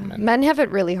 Yeah. No problem, man. Men have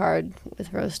it really hard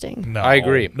with roasting. No, I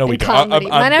agree. No, we don't.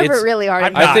 Men have it really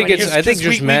hard. I think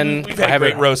just men we've had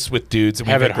great roasts with dudes. And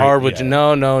have it hard with.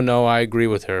 No. I agree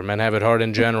with her. Men have it hard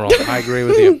in general. I agree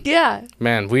with you. Yeah.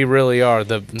 Man, we really are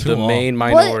the main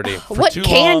minority. What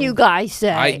can you guys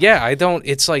say? I don't.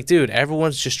 It's like, dude,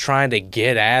 everyone's just trying to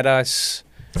get at us.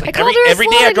 Like every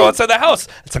day I go outside the house,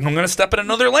 it's like I'm going to step in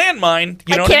another landmine.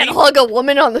 You know I can't hug a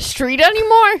woman on the street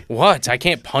anymore. What? I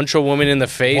can't punch a woman in the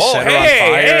face, set her on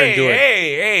fire,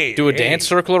 and do a dance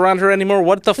circle around her anymore?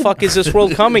 What the fuck is this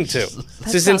world coming to?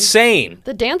 This is insane.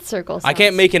 The dance circle. I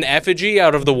can't make an effigy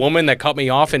out of the woman that cut me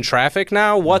off in traffic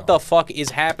now? What the fuck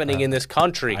is happening in this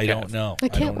country? I don't know. I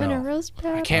can't win a roast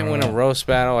battle. I can't win a roast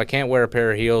battle. I can't wear a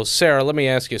pair of heels. Sarah, let me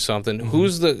ask you something.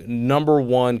 Who's the number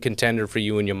one contender for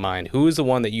you in your mind? Who is the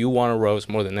one that you want to roast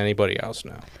more than anybody else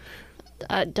now?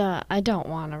 I don't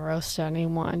want to roast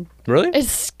anyone. Really?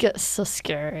 It's so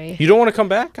scary. You don't want to come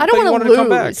back? I don't want to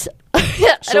lose.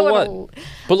 So what?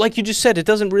 But like you just said, it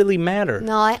doesn't really matter.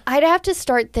 No, I'd have to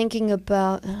start thinking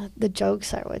about the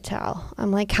jokes I would tell. I'm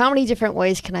like, how many different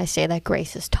ways can I say that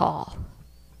Grace is tall?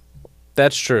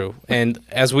 That's true. And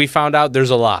as we found out, there's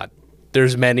a lot.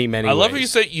 There's many ways. I love how you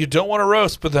say you don't want to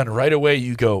roast, but then right away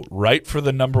you go right for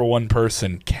the number one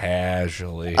person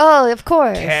casually. Oh, of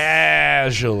course.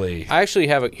 Casually. I actually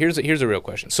have here's a real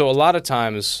question. So a lot of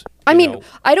times, I mean,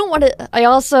 I don't want to. I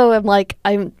also am like,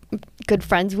 I'm good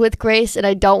friends with Grace, and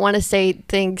I don't want to say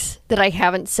things that I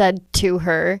haven't said to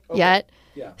her yet.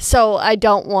 Yeah. So I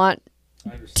don't want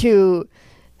to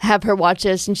have her watch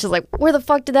this, and she's like, "Where the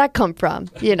fuck did that come from?"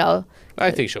 You know.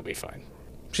 I think she'll be fine.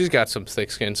 She's got some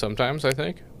thick skin sometimes, I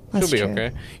think. That's She'll be true.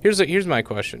 okay. Here's my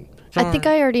question. I think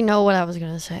I already know what I was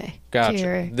going to say.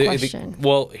 Gotcha. To your question.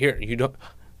 Well, here, you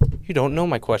don't know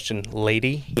my question,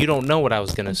 lady. You don't know what I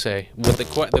was going to say. But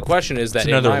the question is that it's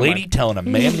another lady telling a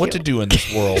man what to do in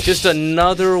this world. Just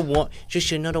another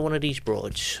one of these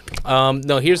broads.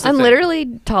 No, here's the thing. I'm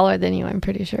literally taller than you, I'm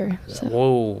pretty sure. So.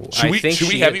 Whoa. Should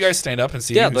we have you guys stand up and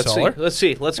see who's taller? Let's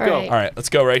see. Let's go. All right, let's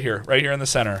go right here in the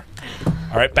center.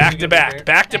 All right, back to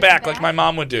back, like my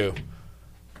mom would do.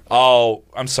 Oh,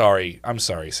 I'm sorry,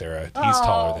 Sarah. He's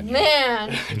taller than you.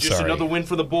 Man. Just another win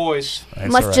for the boys.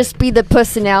 Must just be the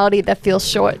personality that feels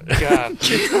short. God.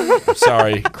 I'm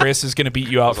sorry, Chris is going to beat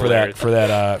you out for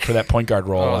that point guard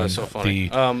role on so funny.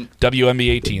 the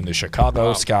WNBA team, the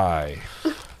Chicago Sky.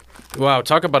 Wow,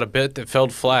 talk about a bit that fell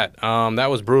flat. That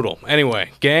was brutal.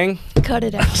 Anyway, gang. Cut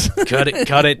it out. Cut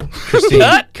it. Christine,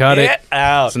 cut it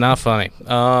out. It's not funny.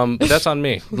 That's on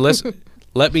me.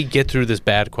 Let me get through this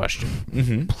bad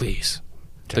question, please.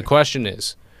 Okay. The question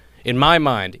is, in my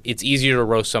mind, it's easier to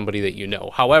roast somebody that you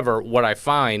know. However, what I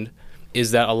find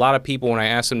is that a lot of people, when I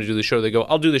ask them to do the show, they go,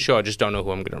 I'll do the show, I just don't know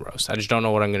who I'm going to roast. I just don't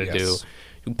know what I'm going to do.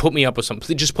 Put me up with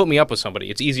just put me up with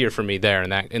somebody. It's easier for me there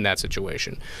in that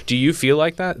situation. Do you feel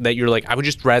like that? That you're like, I would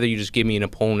just rather you just give me an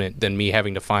opponent than me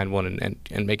having to find one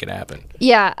and make it happen?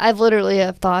 Yeah, I've literally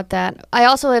have thought that. I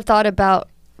also have thought about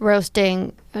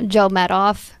roasting Joe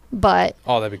Madoff, but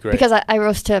that'd be great because I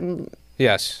roast him.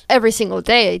 Yes. Every single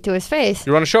day to his face.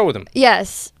 You run a show with him.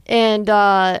 Yes, and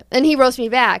he roasts me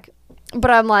back. But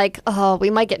I'm like, oh, we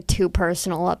might get too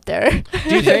personal up there.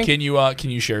 Do you think? Can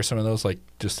you share some of those, like,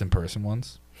 just in person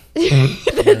ones?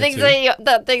 the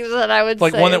things that I would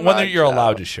like say. Like one that you're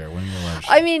allowed to share. When you're allowed to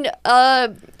share. I mean,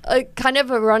 a kind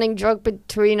of a running joke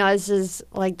between us is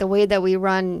like the way that we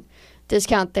run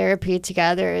discount therapy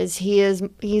together is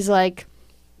he's like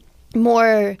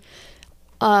more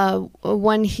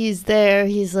when he's there,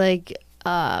 he's like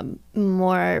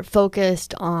more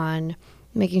focused on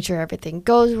making sure everything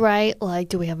goes right. Like,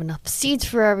 do we have enough seats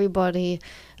for everybody?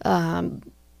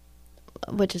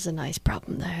 Which is a nice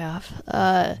problem to have.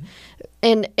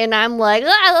 And I'm like,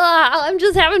 I'm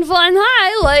just having fun.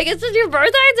 Hi, like, it's your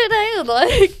birthday today.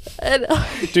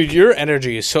 Like, dude, your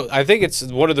energy is so. I think it's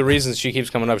one of the reasons she keeps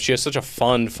coming up. She has such a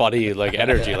fun, funny, like,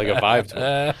 energy, like a vibe to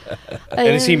her.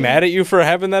 And is he mad at you for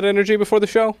having that energy before the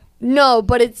show? No,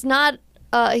 but it's not.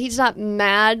 He's not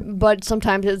mad, but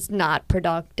sometimes it's not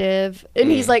productive.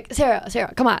 And he's like,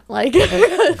 Sarah, come on. Like,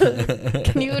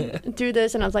 can you do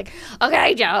this? And I was like,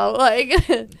 okay, Joe. Like,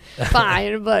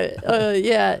 fine. But,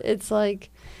 yeah, it's like,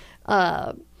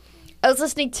 I was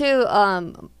listening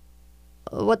to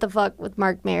What the Fuck with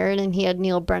Mark Maron, and he had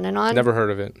Neil Brennan on. Never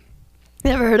heard of it.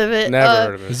 Never heard of it.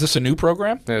 Never heard of it. Is this a new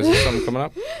program? Is this something coming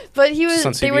up? But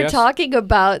they were talking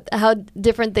about how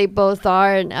different they both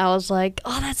are, and I was like,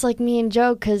 oh, that's like me and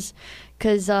Joe, because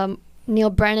Neil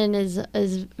Brennan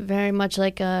is very much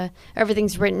like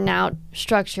everything's written out,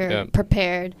 structured,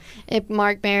 prepared.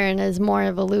 Mark Maron is more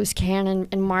of a loose cannon,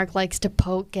 and Mark likes to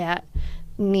poke at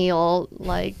Neil,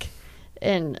 like,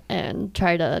 and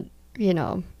try to,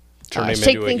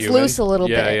 shake things loose a little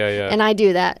bit. Yeah. And I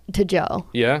do that to Joe.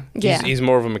 Yeah? Yeah. He's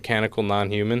more of a mechanical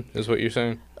non-human, is what you're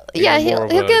saying? He'll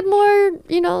get more,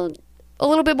 a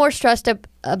little bit more stressed up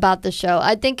about the show.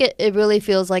 I think it really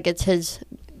feels like it's his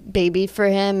baby for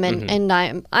him, and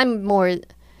I'm more,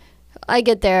 I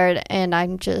get there and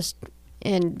I'm just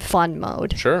in fun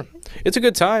mode. Sure. It's a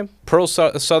good time. Pearl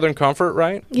Southern Comfort,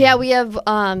 right? Yeah, we have,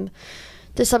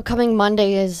 this upcoming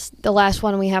Monday is the last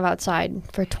one we have outside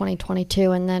for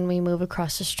 2022, and then we move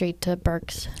across the street to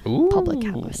Burke's Public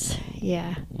House.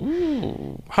 Yeah.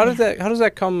 Ooh. How did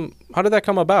that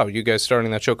come about? You guys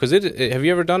starting that show? Because have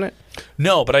you ever done it?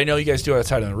 No, but I know you guys do it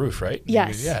outside on the roof, right?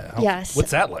 Yes. Yeah. Yes.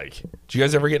 What's that like? Do you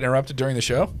guys ever get interrupted during the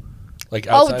show? Like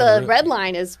the red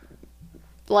line is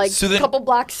like a couple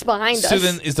blocks behind us. So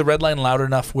then, is the red line loud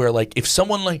enough where, like, if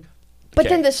someone like? But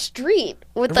then the street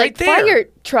with right fire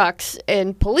trucks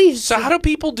and police. So how do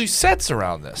people do sets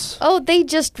around this? Oh, they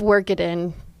just work it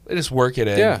in. They just work it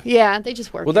in. Yeah, they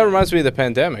just work. Well, that reminds me of the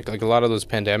pandemic. Like a lot of those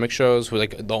pandemic shows, were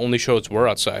like the only shows were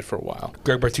outside for a while.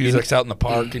 Greg Bartuzak's out in the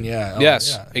park, and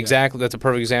exactly. That's a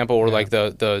perfect example. Or like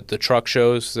the truck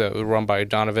shows that were run by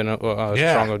Donovan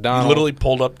Strong O'Donnell. You literally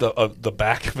pulled up the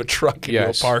back of a truck into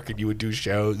a park, and you would do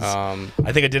shows. I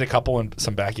think I did a couple in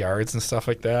some backyards and stuff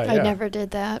like that. I never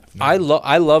did that. I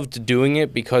loved doing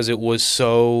it because it was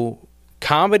so.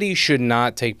 Comedy should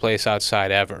not take place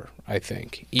outside ever, I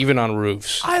think, even on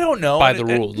roofs. I don't know. By the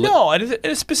rules. No, in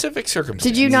a specific circumstance.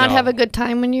 Did you not have a good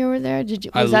time when you were there?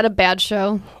 Was that a bad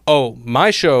show? Oh,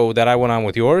 my show that I went on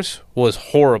with yours was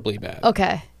horribly bad.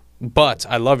 Okay. But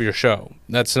I love your show.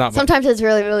 That's not. Sometimes it's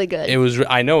really, really good. It was.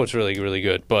 I know it's really, really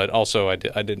good. But also, I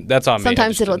didn't. That's on me.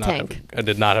 Sometimes it'll tank. I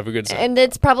did not have a good set. And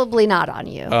it's probably not on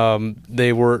you.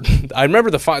 They were. I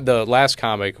remember the last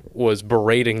comic was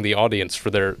berating the audience for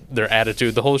their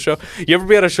attitude the whole show. You ever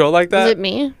be at a show like that? Was it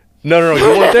me? No, you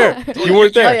weren't there. You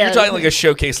weren't there. Oh, yeah. You're talking like a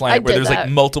showcase lineup where there's like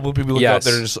multiple people out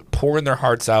there just pouring their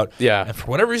hearts out. Yeah. And for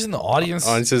whatever reason, the audience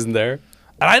isn't there.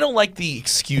 And I don't like the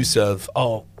excuse of,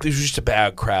 this was just a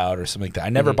bad crowd or something like that. I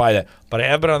never buy that. But I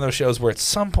have been on those shows where at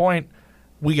some point,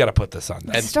 we got to put this on.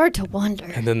 I start to wonder.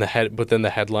 And then the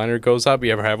headliner goes up.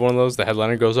 You ever have one of those? The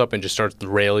headliner goes up and just starts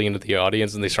railing into the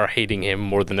audience, and they start hating him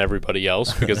more than everybody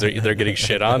else because they're getting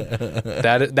shit on.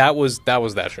 That was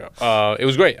that show. It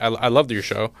was great. I loved your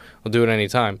show. I'll do it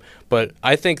anytime. But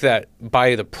I think that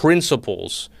by the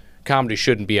principles, comedy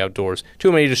shouldn't be outdoors.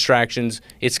 Too many distractions.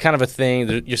 It's kind of a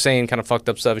thing. You're saying kind of fucked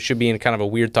up stuff. It should be in kind of a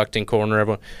weird tucked in corner.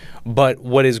 Everyone. But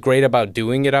what is great about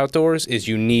doing it outdoors is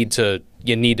you need to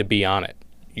be on it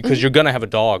because you're gonna have a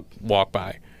dog walk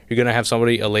by. You're gonna have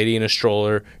a lady in a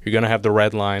stroller. You're gonna have the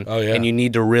red line. Oh, yeah. And you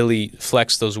need to really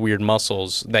flex those weird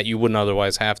muscles that you wouldn't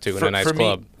otherwise have to in a nice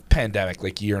club. Me, pandemic,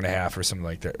 like year and a half or something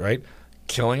like that, right?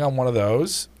 Killing on one of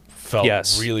those felt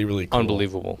really, really cool.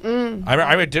 Unbelievable.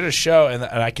 I did a show and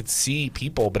I could see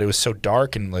people, but it was so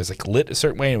dark and it was like lit a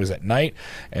certain way. And it was at night,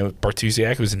 and with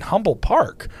Bartusiak, it was in Humboldt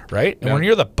Park, right? And we're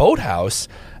near the boathouse.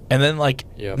 And then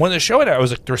when the show ended, I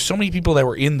was like, there were so many people that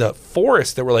were in the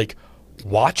forest that were like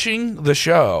watching the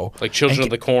show, like Children of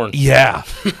the Corn. Yeah.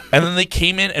 And then they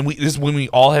came in, and this is when we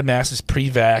all had masks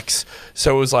pre-vax,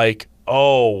 so it was like, there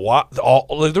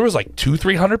was like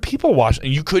 200-300 people watching,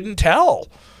 and you couldn't tell.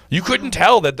 You couldn't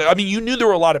tell that. You knew there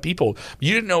were a lot of people.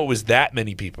 You didn't know it was that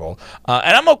many people.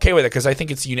 And I'm okay with it because I think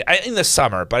it's in the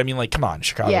summer. But come on,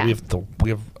 Chicago. Yeah. We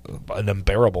have an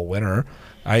unbearable winter.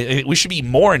 We should be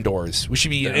more indoors. We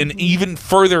should be even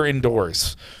further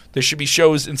indoors. There should be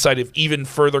shows inside of even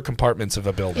further compartments of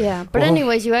a building. Yeah, but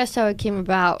anyways, you asked how it came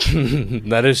about.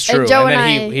 That is true. Joe and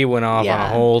then I, he went off on a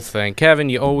whole thing. Kevin,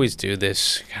 you always do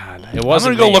this. God, it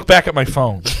wasn't. I'm gonna go look back at my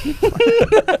phone.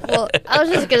 Well, I was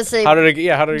just gonna say. How did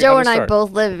it? Joe and I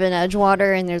both live in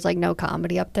Edgewater, and there's like no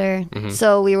comedy up there.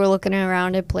 So we were looking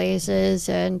around at places,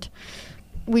 and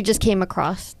we just came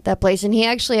across that place. And he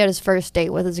actually had his first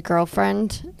date with his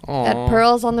girlfriend at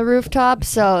Pearl's on the rooftop.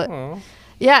 So. Aww.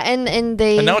 Yeah, and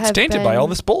they. And now it's tainted by all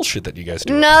this bullshit that you guys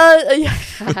do. No,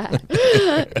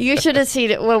 you should have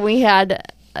seen it when we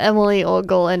had Emily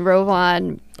Ogle and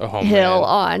Rovan Hill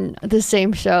on the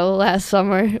same show last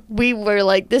summer. We were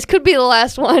like, this could be the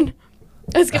last one.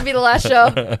 This could be the last show.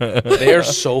 They are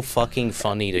so fucking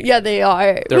funny together. Yeah, they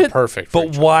are. They're perfect.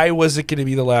 But why was it going to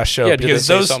be the last show? Yeah, because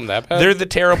they're the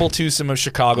terrible twosome of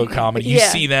Chicago comedy. You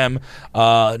see them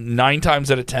 9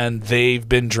 times out of 10. They've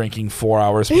been drinking 4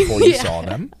 hours before you saw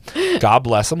them. God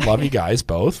bless them. Love you guys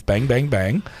both. Bang, bang,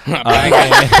 bang. Bang,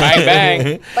 bang, bang,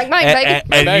 bang. Bang,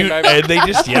 bang, bang. And they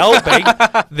just yell bang.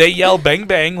 They yell bang,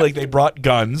 bang like they brought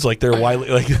guns. Like they're wily.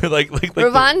 Like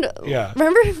Ravon, yeah.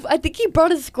 Remember, I think he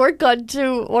brought a squirt gun to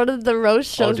one of the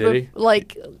roast shows.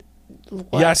 Like,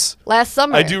 yes, last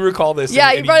summer. I do recall this.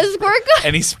 Yeah, he brought a squirt gun.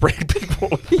 And he sprayed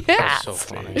people. Yeah. That's so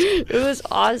funny. It was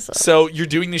awesome. So you're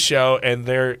doing the show, and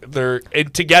they're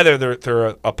together.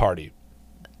 They're a party.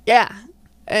 Yeah.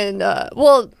 And,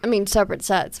 well, I mean, separate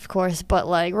sets, of course, but,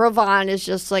 like, Ravon is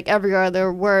just, like, every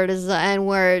other word is the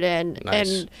N-word, and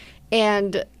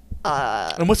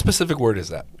what specific word is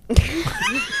that?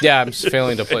 Yeah, I'm just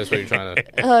failing to place what you're trying to.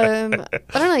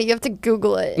 I don't know. You have to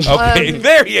Google it. Okay,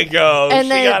 there you go. And she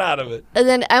then, got out of it. And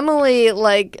then Emily,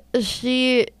 like,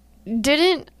 she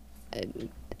didn't.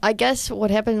 I guess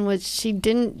what happened was she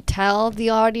didn't tell the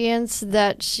audience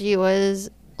that she was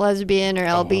lesbian or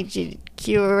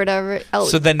LBGQ or whatever.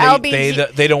 So then they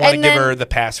don't want to give her the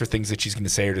pass for things that she's going to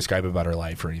say or describe about her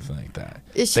life or anything like that.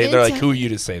 They're like, who are you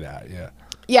to say that? Yeah.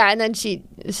 Yeah, and then she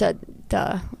said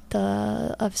the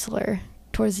F slur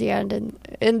towards the end,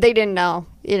 and they didn't know,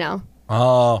 you know.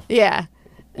 Oh. Yeah.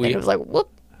 And it was like, whoop.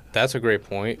 That's a great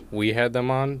point. We had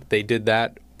them on. They did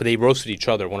that, but they roasted each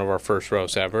other. One of our first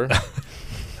roasts ever.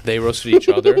 They roasted each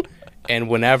other, and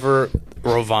whenever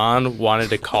Ravon wanted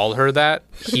to call her that,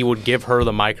 he would give her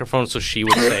the microphone so she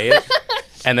would say it.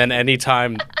 And then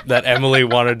anytime that Emily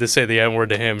wanted to say the N-word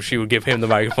to him, she would give him the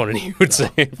microphone and he would say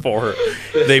it for her.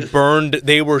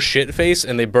 They were shit-faced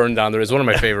and they burned down. It was one of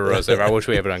my favorite roasts ever. I wish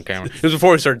we have it on camera. It was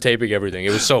before we started taping everything.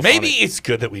 It was so funny. Maybe it's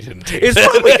good that we didn't tape it.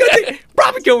 It's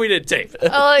probably good we didn't tape.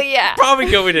 Oh, yeah. Probably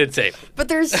good we didn't tape. But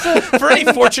there's for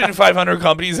any Fortune 500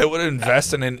 companies that would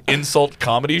invest in an insult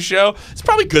comedy show, it's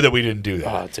probably good that we didn't do that.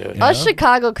 Oh, dude. Us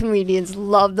Chicago comedians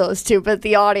love those two, but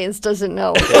the audience doesn't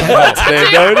know. They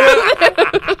don't know.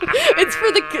 It's for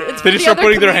the. They just start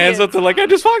putting their hands up. They're like, "I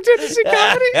just walked in to see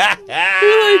comedy." You're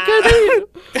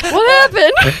like, "What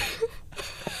happened?"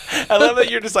 I love that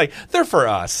you're just like, they're for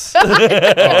us.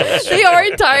 They are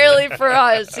entirely for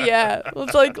us. Yeah,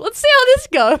 it's like, let's see how this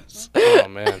goes. Oh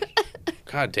man,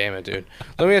 God damn it, dude.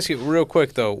 Let me ask you real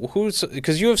quick though,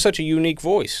 because you have such a unique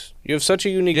voice. You have such a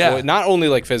unique voice, not only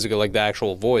like physical, like the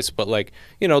actual voice, but like,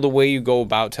 you know, the way you go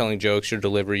about telling jokes, your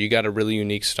delivery. You got a really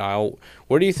unique style.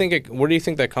 Where do you think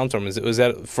that comes from? Was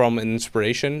that from an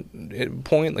inspiration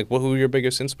point? Like, who are your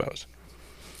biggest inspo?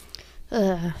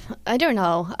 I don't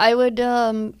know. I would,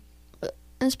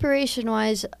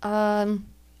 inspiration-wise, I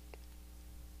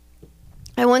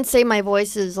wouldn't say my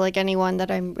voice is like anyone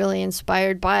that I'm really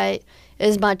inspired by,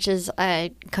 as much as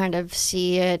I kind of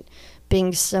see it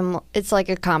being similar. It's like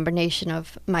a combination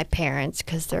of my parents,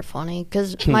 because they're funny.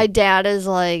 Because my dad is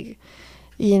like,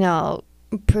 you know,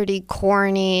 pretty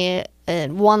corny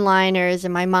and one-liners,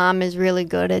 and my mom is really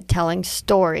good at telling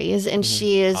stories, and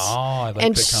she is. Oh, I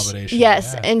like that combination.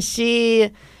 Yes, yeah. and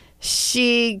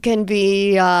she can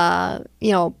be,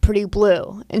 you know, pretty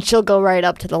blue, and she'll go right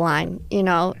up to the line, you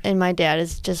know. And my dad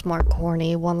is just more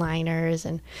corny one-liners,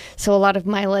 and so a lot of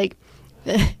my like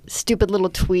stupid little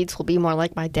tweets will be more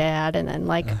like my dad, and then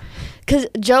like, because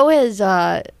Joe is,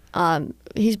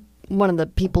 he's one of the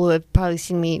people who have probably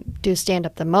seen me do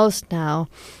stand-up the most now.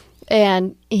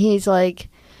 And he's like...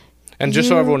 And just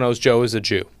so everyone knows, Joe is a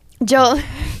Jew. Joe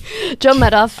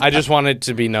Medoff. I just wanted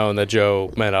to be known that Joe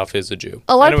Medoff is a Jew.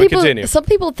 A lot of people... Continue. Some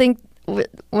people think,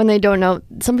 when they don't know,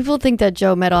 some people think that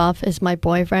Joe Medoff is my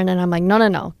boyfriend. And I'm like,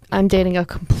 no. I'm dating a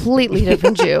completely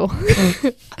different Jew.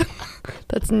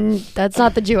 That's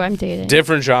not the Jew I'm dating.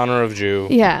 Different genre of Jew.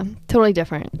 Yeah, totally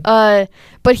different. But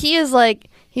he is like...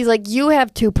 he's like, you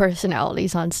have 2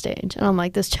 personalities on stage. And I'm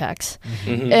like, this checks.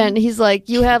 And he's like,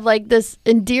 you have like this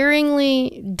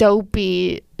endearingly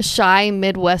dopey, shy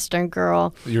Midwestern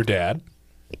girl. Your dad?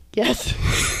 Yes.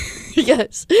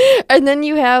 Yes. And then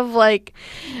you have like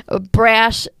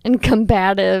brash and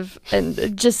combative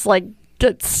and just like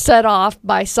set off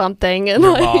by something. And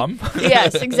your like, mom?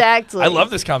 Yes, exactly. I love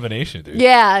this combination, dude.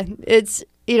 Yeah, it's,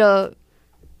 you know,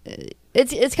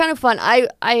 it's kind of fun.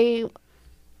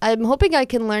 I'm hoping I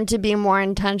can learn to be more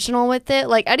intentional with it.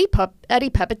 Like Eddie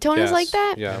Pepitone is like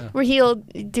that, where he'll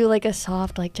do like a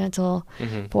soft, like gentle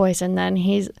voice, and then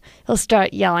he'll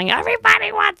start yelling,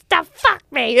 "Everybody wants to fuck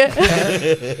me," and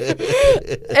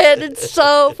it's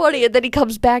so funny. And then he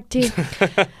comes back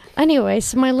to,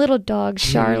 anyways, my little dog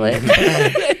Charlotte.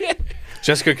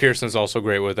 Jessica Kirsten's also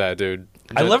great with that, dude.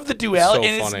 I love the duality, so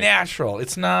and funny. it's natural.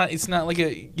 It's not like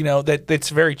a, you know, that's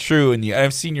very true. And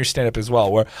I've seen your stand up as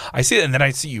well, where I see it and then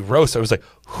I see you roast. I was like,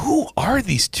 who are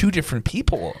these 2 different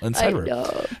people? I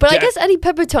know, but I guess Eddie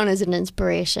Pepitone is an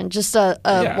inspiration. Just a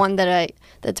one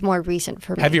that's more recent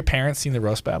for me. Have your parents seen the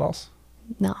roast battles?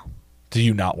 No. Do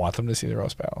you not want them to see the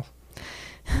roast battles?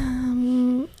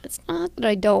 It's not that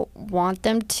I don't want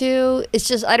them to. It's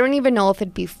just I don't even know if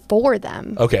it'd be for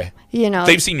them. Okay. You know,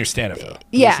 they've seen your stand up though.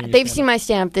 Yeah, they've seen my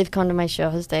stand up. They've come to my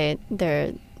shows. They're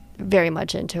very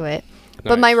much into it. Nice.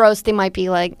 But my roast, they might be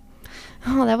like,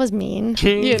 "Oh, that was mean."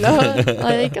 You know,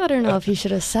 like I don't know if you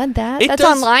should have said that. That's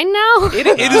online now. It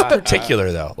is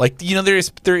particular though. Like, you know, there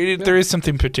is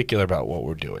something particular about what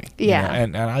we're doing. Yeah. You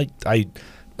know? And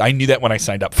I knew that when I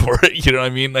signed up for it. You know what I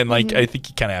mean? And like, I think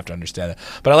you kind of have to understand it.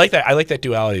 But I like that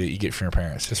duality that you get from your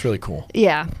parents. It's really cool.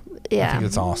 Yeah. I think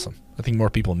it's awesome. I think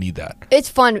more people need that. It's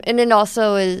fun, and it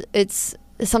also it's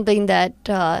something that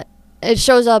it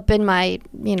shows up in my,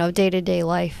 you know, day-to-day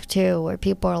life too, where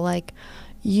people are like,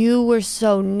 "You were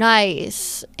so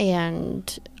nice,"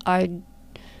 and and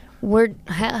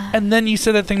then you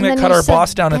said that thing that cut our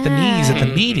boss down at the knees at the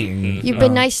meeting. You've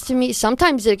been nice to me.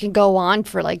 Sometimes it can go on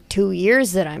for like 2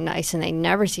 years that I'm nice, and they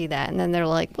never see that, and then they're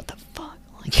like, "What the fuck?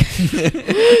 Like,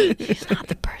 she's not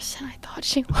the person I thought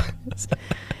she was."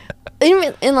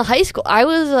 Even in the high school, I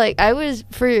was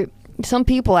for some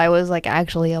people, I was like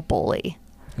actually a bully.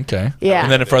 Okay. Yeah.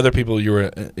 And then for other people, you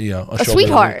were a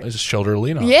sweetheart, a shoulder to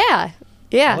lean on. Yeah.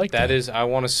 Yeah. I like that. I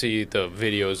want to see the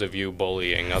videos of you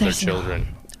bullying other children.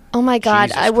 Oh my God!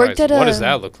 Jesus I worked Christ. at What does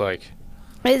that look like?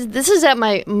 This is at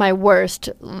my worst,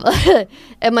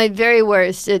 at my very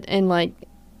worst in like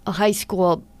high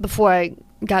school before I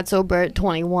got sober at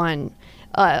 21.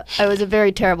 I was a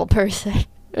very terrible person.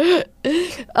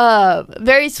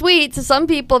 Very sweet to some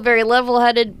people, very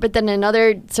level-headed, but then in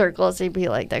other circles they'd be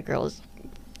like, "That girl's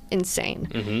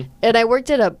insane." And I worked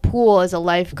at a pool as a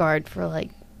lifeguard for like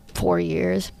 4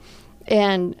 years,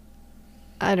 and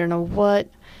I don't know what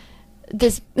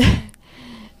this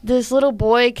little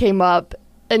boy came up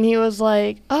and he was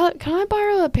like, "Can I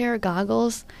borrow a pair of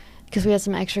goggles?" Because we had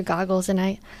some extra goggles, and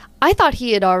I thought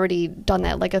he had already done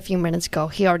that like a few minutes ago.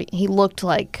 He looked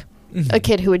like a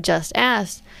kid who had just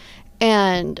asked,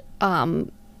 and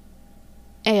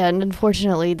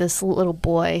unfortunately this little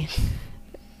boy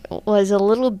was a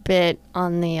little bit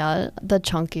on the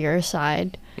chunkier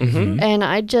side, and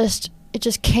it just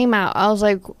came out. I was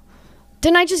like,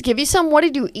 "Didn't I just give you some? What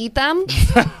did you eat them?"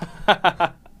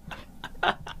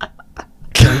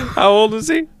 How old is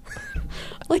he?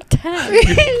 Like 10.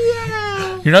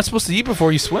 Yeah. You're not supposed to eat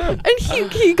before you swim.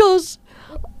 And he goes,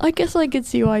 "I guess I could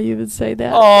see why you would say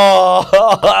that." Oh.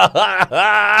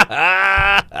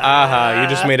 You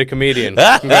just made a comedian.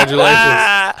 Congratulations.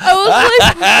 I was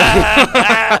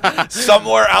like,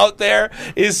 somewhere out there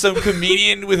is some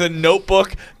comedian with a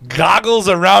notebook, goggles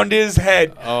around his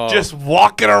head, just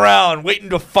walking around waiting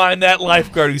to find that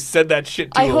lifeguard who said that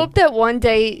shit to him. I hope that one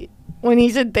day when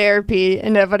he's in therapy,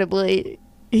 inevitably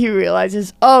he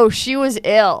realizes, "Oh, she was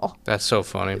ill." That's so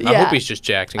funny. I Yeah. hope he's just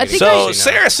jacked. So,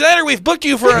 Sarah Snyder, we've booked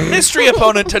you for a mystery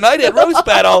opponent tonight at Roast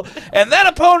Battle, and that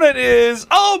opponent is,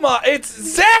 it's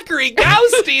Zachary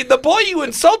Gaustein, the boy you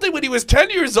insulted when he was 10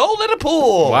 years old at a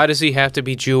pool. Why does he have to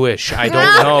be Jewish? I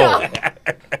don't know.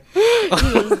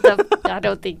 I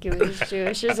don't think he was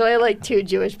Jewish. There's only like 2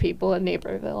 Jewish people in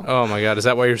Naperville. Oh my God, is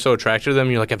that why you're so attracted to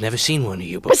them? You're like, "I've never seen one of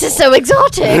you before." This is so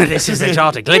exotic. This is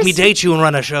exotic. Let me date you and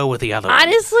run a show with the other one.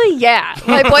 Honestly, yeah.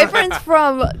 My boyfriend's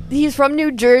from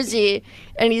New Jersey,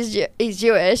 and he's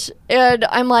Jewish, and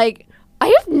I'm like, I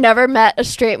have never met a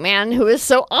straight man who is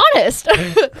so honest.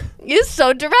 He's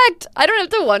so direct. I don't have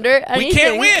to wonder anything. We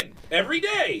can't win. Every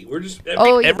day. We're just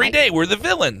every day we're the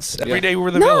villains. Every day we're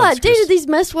the villains. No, I dated these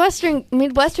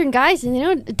Midwestern guys, and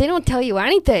they don't tell you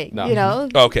anything. No. You know.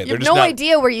 Okay, you have no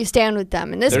idea where you stand with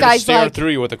them. And this they're guy's just staring like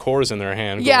through you with the cores in their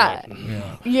hand. Yeah.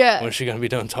 When is she gonna be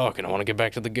done talking? I want to get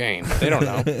back to the game. They don't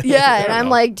know. Yeah, and I'm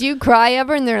like, do you cry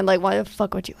ever? And they're like, why the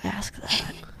fuck would you ask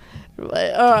that?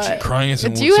 Like, all right. Crying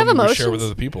isn't do you have emotions? Share with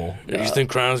other people. You think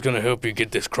crying is gonna help you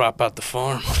get this crop out the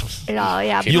farm?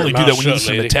 Yeah. You only do that when you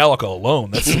listen to Metallica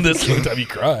alone. That's the only time you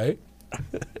cry.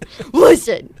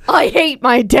 Listen, I hate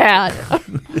my dad.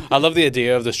 I love the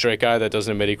idea of the straight guy that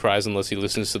doesn't admit he cries unless he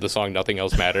listens to the song "Nothing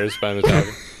Else Matters" by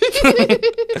Metallica.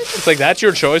 It's like that's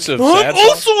your choice of sad I'm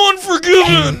also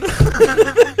unforgiven.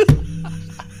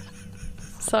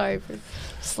 Sorry for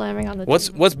slamming on the.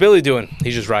 What's Billy doing?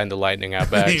 He's just riding the lightning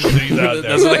out back. He's out there.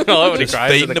 Doesn't he love when he Just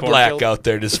cries in fading the to black cornfield? out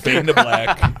there. Just fading to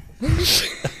black.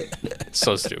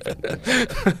 So stupid.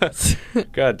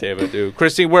 God damn it, dude.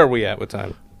 Christine, where are we at? What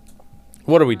time?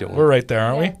 What are we doing? We're right there,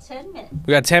 aren't we? 10 minutes.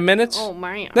 We got 10 minutes? Oh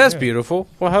man. That's beautiful.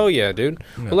 Well, hell yeah, dude.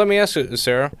 Yeah. Well, let me ask you,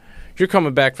 Sarah. You're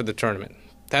coming back for the tournament.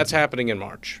 That's happening in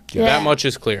March. Yeah. That much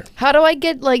is clear. How do I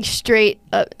get like straight?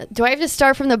 Do I have to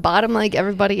start from the bottom like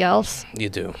everybody else? You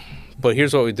do. But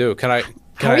here's what we do. How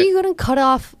are you gonna cut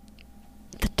off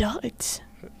the duds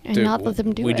and Dude, not let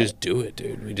them do it? We just do it,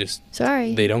 dude. We just.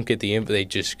 Sorry. They don't get the invite. They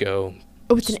just go.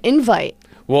 Oh, it's an invite.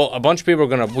 Well, a bunch of people are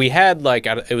gonna. We had like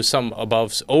it was some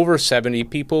over 70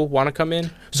 people want to come in,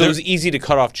 so it was easy to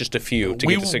cut off just a few to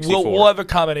get to 64. We'll have a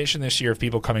combination this year of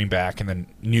people coming back and then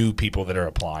new people that are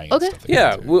applying. Okay. And stuff like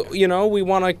Yeah, that. we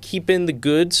want to keep in the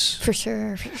goods. For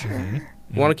sure.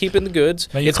 Want to keep in the goods.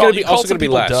 Now, It's going to be also going to be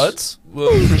less. Duds?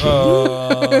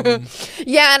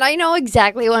 Yeah, and I know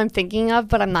exactly what I'm thinking of,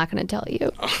 but I'm not going to tell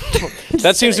you.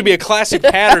 That seems to be a classic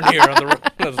pattern here on the road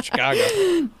of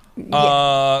Chicago.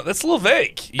 That's a little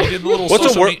vague. You did the little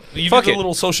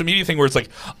little social media thing where it's like,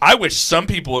 I wish some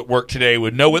people at work today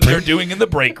would know what they're doing in the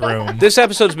break room. This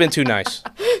episode's been too nice.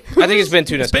 I think it's been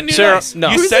too nice. It's been too Sarah, nice. No.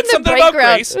 You Who's said in the something break about room?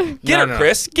 Grace. Get her,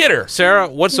 Chris. Get her. Sarah,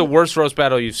 what's the worst roast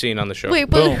battle you've seen on the show? Wait,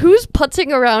 but Boom. who's putzing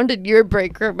around in your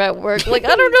break room at work? Like,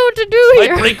 I don't know what to do My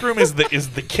here. break room is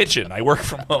the kitchen. I work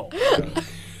from home.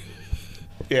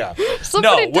 Yeah.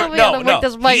 Somebody tell me how to make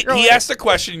this microwave. He asked a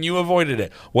question. You avoided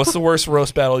it. What's the worst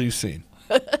roast battle you've seen?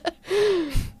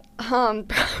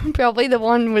 Probably the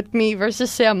one with me versus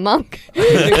Sam Monk.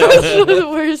 That was the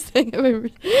worst thing I've ever.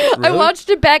 I watched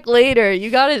it back later.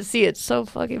 You gotta see it. So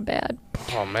fucking bad.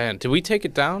 Oh man, did we take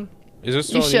it down? Is it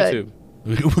still You on should.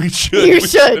 YouTube? We should. You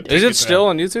should. Is it still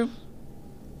on YouTube?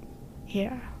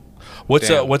 Yeah. What's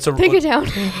Damn. a Take it down.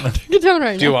 Take it down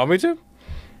right Do you now. want me to?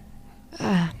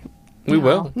 We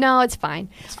will. No, it's fine.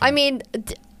 I mean,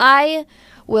 I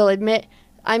will admit.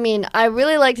 I mean, I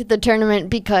really liked the tournament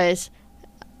because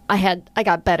I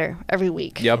got better every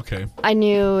week. Yep. Okay. I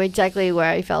knew exactly where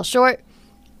I fell short,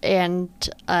 and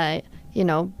by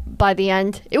the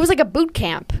end, it was like a boot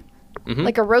camp,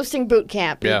 like a roasting boot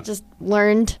camp. Yeah. You just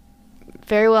learned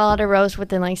very well how to roast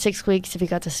within like 6 weeks if you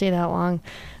got to stay that long,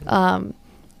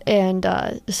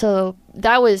 so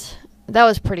that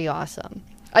was pretty awesome.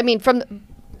 I mean, from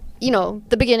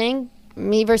the beginning,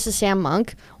 me versus Sam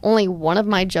Monk, only one of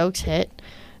my jokes hit.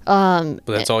 But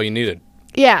that's all you needed.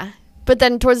 Yeah. But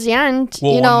then towards the end,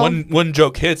 Well, one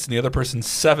joke hits and the other person's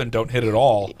 7 don't hit at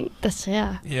all. that's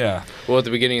Yeah. Well, at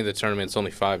the beginning of the tournament, it's only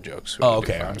 5 jokes. We Oh, can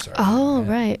do okay. 5. I'm sorry. Oh,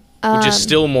 right. Which is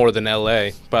still more than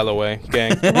LA, by the way,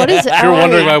 gang. What is it? If you're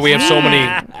wondering why we have so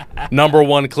many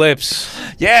 #1 clips.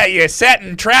 Yeah, you sat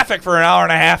in traffic for an hour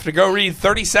and a half to go read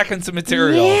 30 seconds of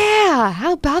material. Yeah,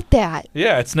 how about that?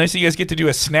 Yeah, it's nice that you guys get to do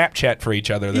a Snapchat for each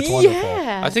other. That's wonderful.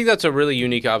 Yeah. I think that's a really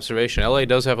unique observation. LA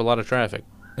does have a lot of traffic.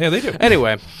 Yeah, they do.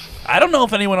 Anyway, I don't know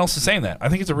if anyone else is saying that. I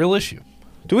think it's a real issue.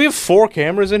 do we have 4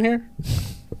 cameras in here?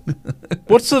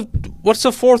 What's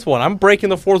the fourth one? I'm breaking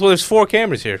the fourth one. There's 4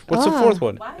 cameras here. What's the fourth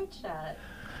one? Wide shot.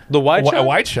 The wide shot? A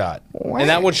wide shot. And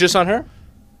that one's just on her?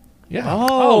 Yeah.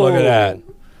 Oh. Look at that.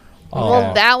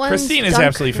 Well, that one's Christine is done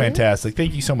absolutely correct. fantastic.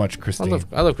 Thank you so much, I Christine.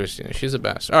 love Christina. She's the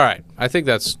best. All right. I think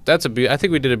I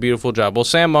think we did a beautiful job. Well,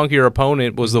 Sam Monk, your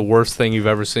opponent, was the worst thing you've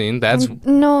ever seen. That's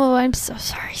No, I'm so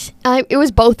sorry. It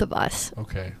was both of us.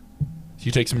 Okay. So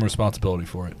you take some responsibility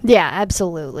for it. Yeah,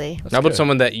 absolutely. That's how about good.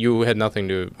 someone that you had nothing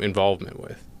to involvement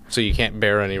with, so you can't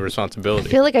bear any I responsibility.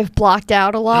 feel like I've blocked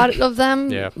out a lot of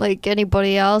them. Yeah. Like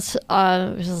anybody else.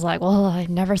 It's just like, well, I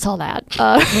never saw that.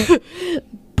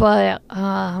 But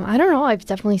I don't know. I've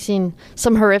definitely seen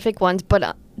some horrific ones.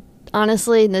 But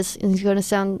honestly, and this is going to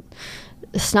sound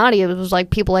snotty. It was like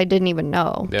people I didn't even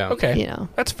know. Yeah. Okay. You know.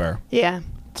 That's fair. Yeah.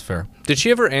 That's fair. Did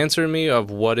she ever answer me of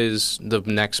what is the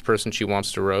next person she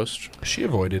wants to roast? She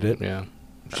avoided it. Yeah.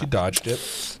 She dodged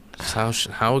it. That's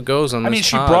how it goes on this I mean,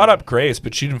 she pod. brought up Grace,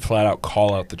 but she didn't flat out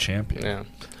call out the champion. Yeah.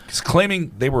 She's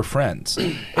claiming they were friends.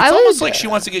 It's almost like she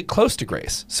wants to get close to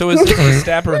Grace. So is to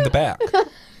stab her in the back.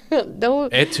 No.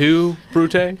 Et tu,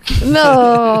 Brute?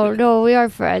 No, we are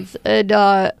friends. And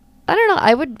I don't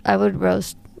know. I would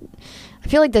roast. I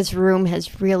feel like this room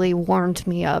has really warmed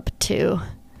me up to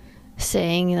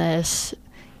saying this.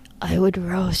 I would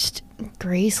roast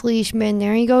Grace Leishman.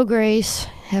 There you go, Grace.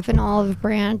 Have an olive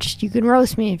branch. You can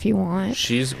roast me if you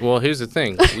want. Well, here's the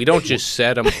thing. We don't just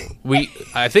set them.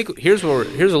 I think here's a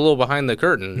little behind the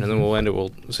curtain, and then we'll end it.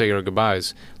 We'll say our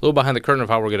goodbyes. A little behind the curtain of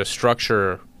how we're going to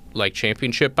structure like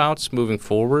championship bouts moving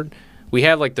forward. We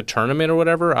have like the tournament or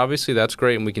whatever. Obviously, that's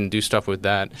great, and we can do stuff with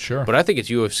that. Sure. But I think it's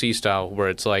UFC style, where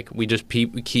it's like we just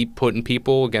keep putting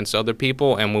people against other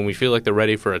people, and when we feel like they're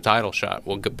ready for a title shot,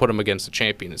 we'll put them against the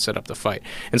champion and set up the fight.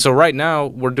 And so right now,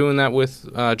 we're doing that with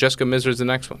Jessica Mizra's the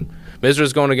next one.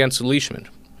 Mizra's going against Leishman.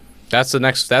 That's her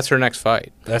next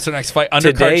fight. That's her next fight.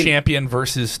 Undercard champion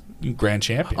versus grand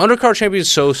champion. Undercard champion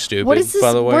is so stupid. What is this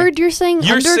by the way? word you're saying?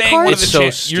 You're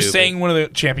undercard? saying one of the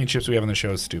championships we have on the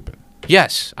show is stupid.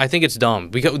 Yes, I think it's dumb.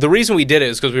 Because the reason we did it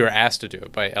is because we were asked to do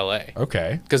it by LA.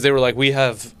 Okay. Because they were like, we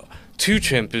have two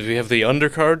champions. We have the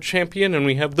undercard champion and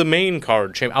we have the main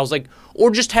card champion. I was like,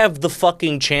 or just have the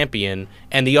fucking champion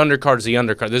and the undercard's the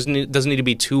undercard. There doesn't need to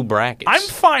be two brackets. I'm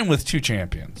fine with two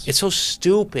champions. It's so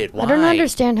stupid. Why? I don't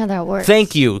understand how that works.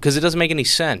 Thank you, because it doesn't make any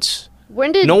sense.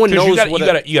 When did no one knows you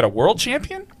got a world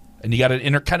champion and you got an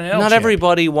intercontinental. Not champion.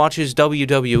 Everybody watches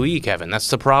WWE, Kevin. That's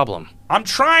the problem. I'm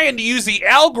trying to use the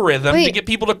algorithm to get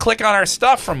people to click on our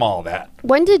stuff from all that.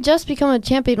 When did Jess become a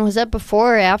champion? Was that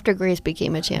before or after Grace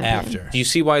became a champion? After. Do you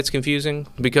see why it's confusing?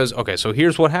 Because, okay, so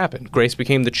here's what happened. Grace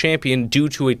became the champion due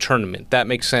to a tournament. That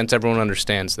makes sense. Everyone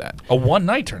understands that. A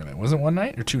one-night tournament. Was it one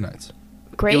night or 2 nights?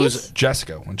 Grace? It was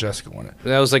Jessica, when Jessica won it.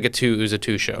 That was like it was a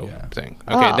two-show thing.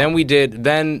 Okay,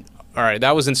 then all right,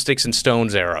 that was in Sticks and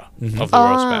Stones era of the Roast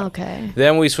Battle. Okay.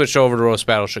 Then we switched over to Roast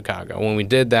Battle Chicago. When we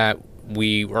did that,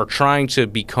 we are trying to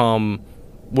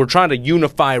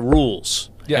unify rules.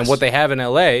 Yes. And what they have in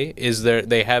LA is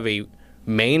they have a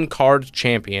main card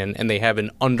champion and they have an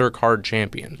undercard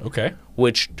champion. Okay.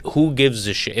 Which, who gives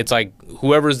a shit? It's like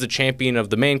whoever's the champion of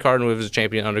the main card and whoever's the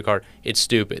champion undercard, it's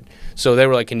stupid. So they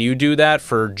were like, can you do that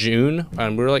for June?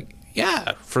 And we were like,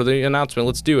 yeah, for the announcement,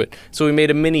 let's do it. So we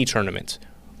made a mini tournament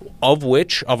of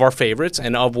our favorites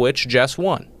and of which Jess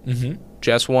won. Mm-hmm.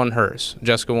 Jess won hers.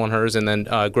 Jessica won hers, and then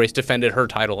Grace defended her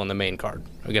title on the main card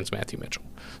against Matthew Mitchell.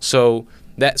 So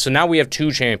now we have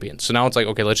two champions. So now it's like,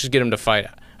 okay, let's just get them to fight.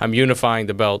 I'm unifying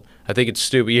the belt. I think it's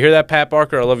stupid. You hear that, Pat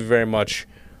Barker? I love you very much,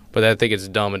 but I think it's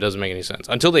dumb. It doesn't make any sense.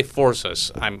 Until they force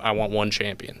us, I want one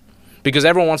champion. Because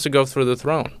everyone wants to go through the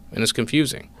throne, and it's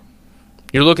confusing.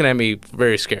 You're looking at me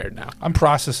very scared now. I'm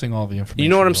processing all the information. You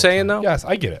know what I'm saying, though? Yes,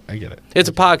 I get it. It's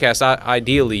a podcast.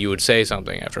 Ideally, you would say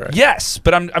something after it. Yes,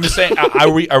 but I'm just saying, are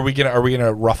we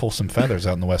gonna ruffle some feathers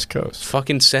out on the West Coast?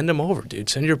 Fucking send them over, dude.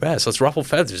 Send your best. Let's ruffle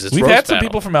feathers. We've had some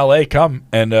people from LA come,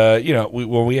 and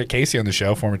when we had Casey on the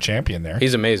show, former champion there.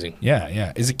 He's amazing.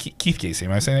 Yeah. Is it Keith Casey?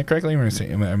 Am I saying that correctly? Am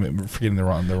I forgetting the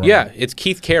wrong? Yeah, it's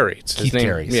Keith Carey. It's Keith his name.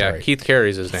 Carey. Yeah, sorry. Keith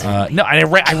Carey's his name. No, I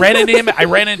ran into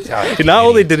him. Not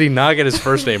only did he not get his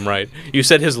first name right, you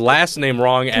said his last name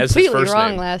wrong as his Completely first wrong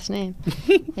name. last name.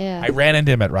 Yeah. I ran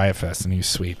into him at Riot Fest, and he was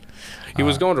sweet. He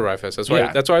was going to Riot Fest. That's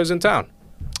why I was in town.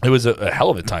 It was a hell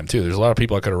of a time, too. There's a lot of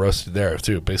people I could have roasted there,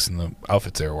 too, based on the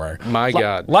outfits they were wearing. My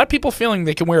God. A lot of people feeling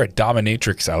they can wear a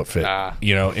dominatrix outfit,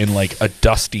 in like a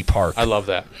dusty park. I love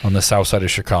that. On the south side of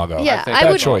Chicago. Yeah,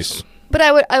 I would choice. Awesome. But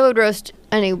I would roast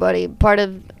anybody. Part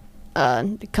of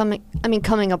coming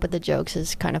up with the jokes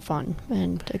is kind of fun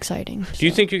and exciting. Do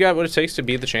you think you got what it takes to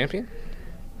be the champion?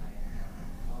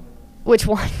 Which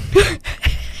one? Get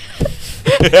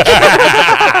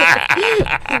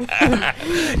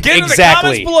in the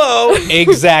comments below.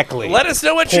 Exactly. Let us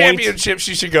know what championships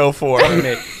you should go for.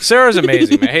 Sarah's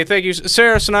amazing, man. Hey, thank you,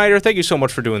 Sara Snyder. Thank you so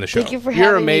much for doing the show. Thank you for You're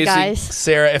having amazing. me, guys.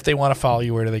 Sarah, if they want to follow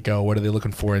you, where do they go? What are they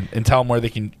looking for? And tell them where they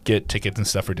can get tickets and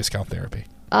stuff for Discount Therapy.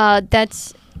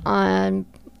 That's on.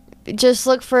 Just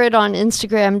look for it on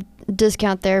Instagram,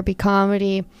 Discount Therapy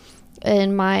Comedy,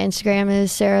 and my Instagram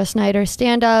is Sara Snyder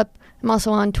Stand Up. I'm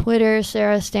also on Twitter,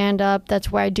 Sara Stand Up.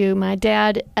 That's where I do my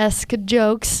dad-esque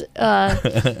jokes. And,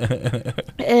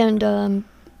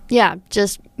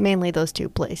 just mainly those two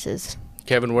places.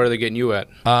 Kevin, where are they getting you at?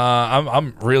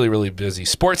 I'm really, really busy.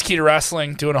 Sports Key to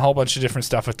Wrestling, doing a whole bunch of different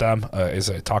stuff with them as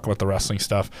I talk about the wrestling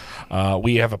stuff.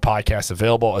 We have a podcast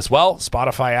available as well.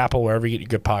 Spotify, Apple, wherever you get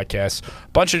your good podcasts.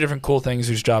 A bunch of different cool things.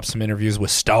 We've dropped some interviews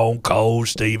with Stone Cold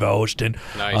Steve Austin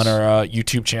on our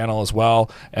YouTube channel as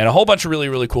well. And a whole bunch of really,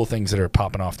 really cool things that are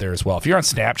popping off there as well. If you're on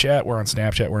Snapchat, we're on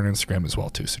Snapchat. We're on Instagram as well,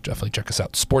 too. So definitely check us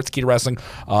out. Sports Key to Wrestling.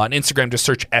 On Instagram, just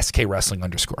search SK Wrestling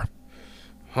 _.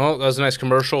 Oh, that was a nice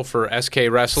commercial for SK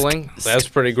Wrestling. That's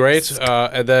pretty great.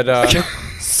 And then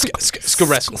SK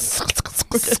Wrestling.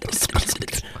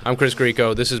 I'm Chris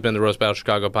Grieco. This has been the Roast Battle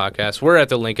Chicago podcast. We're at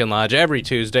the Lincoln Lodge every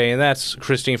Tuesday, and that's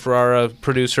Christine Ferrara,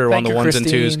 producer on the ones and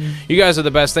twos. You guys are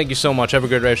the best. Thank you so much. Have a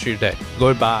good rest of your day.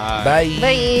 Goodbye. Bye.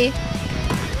 Bye.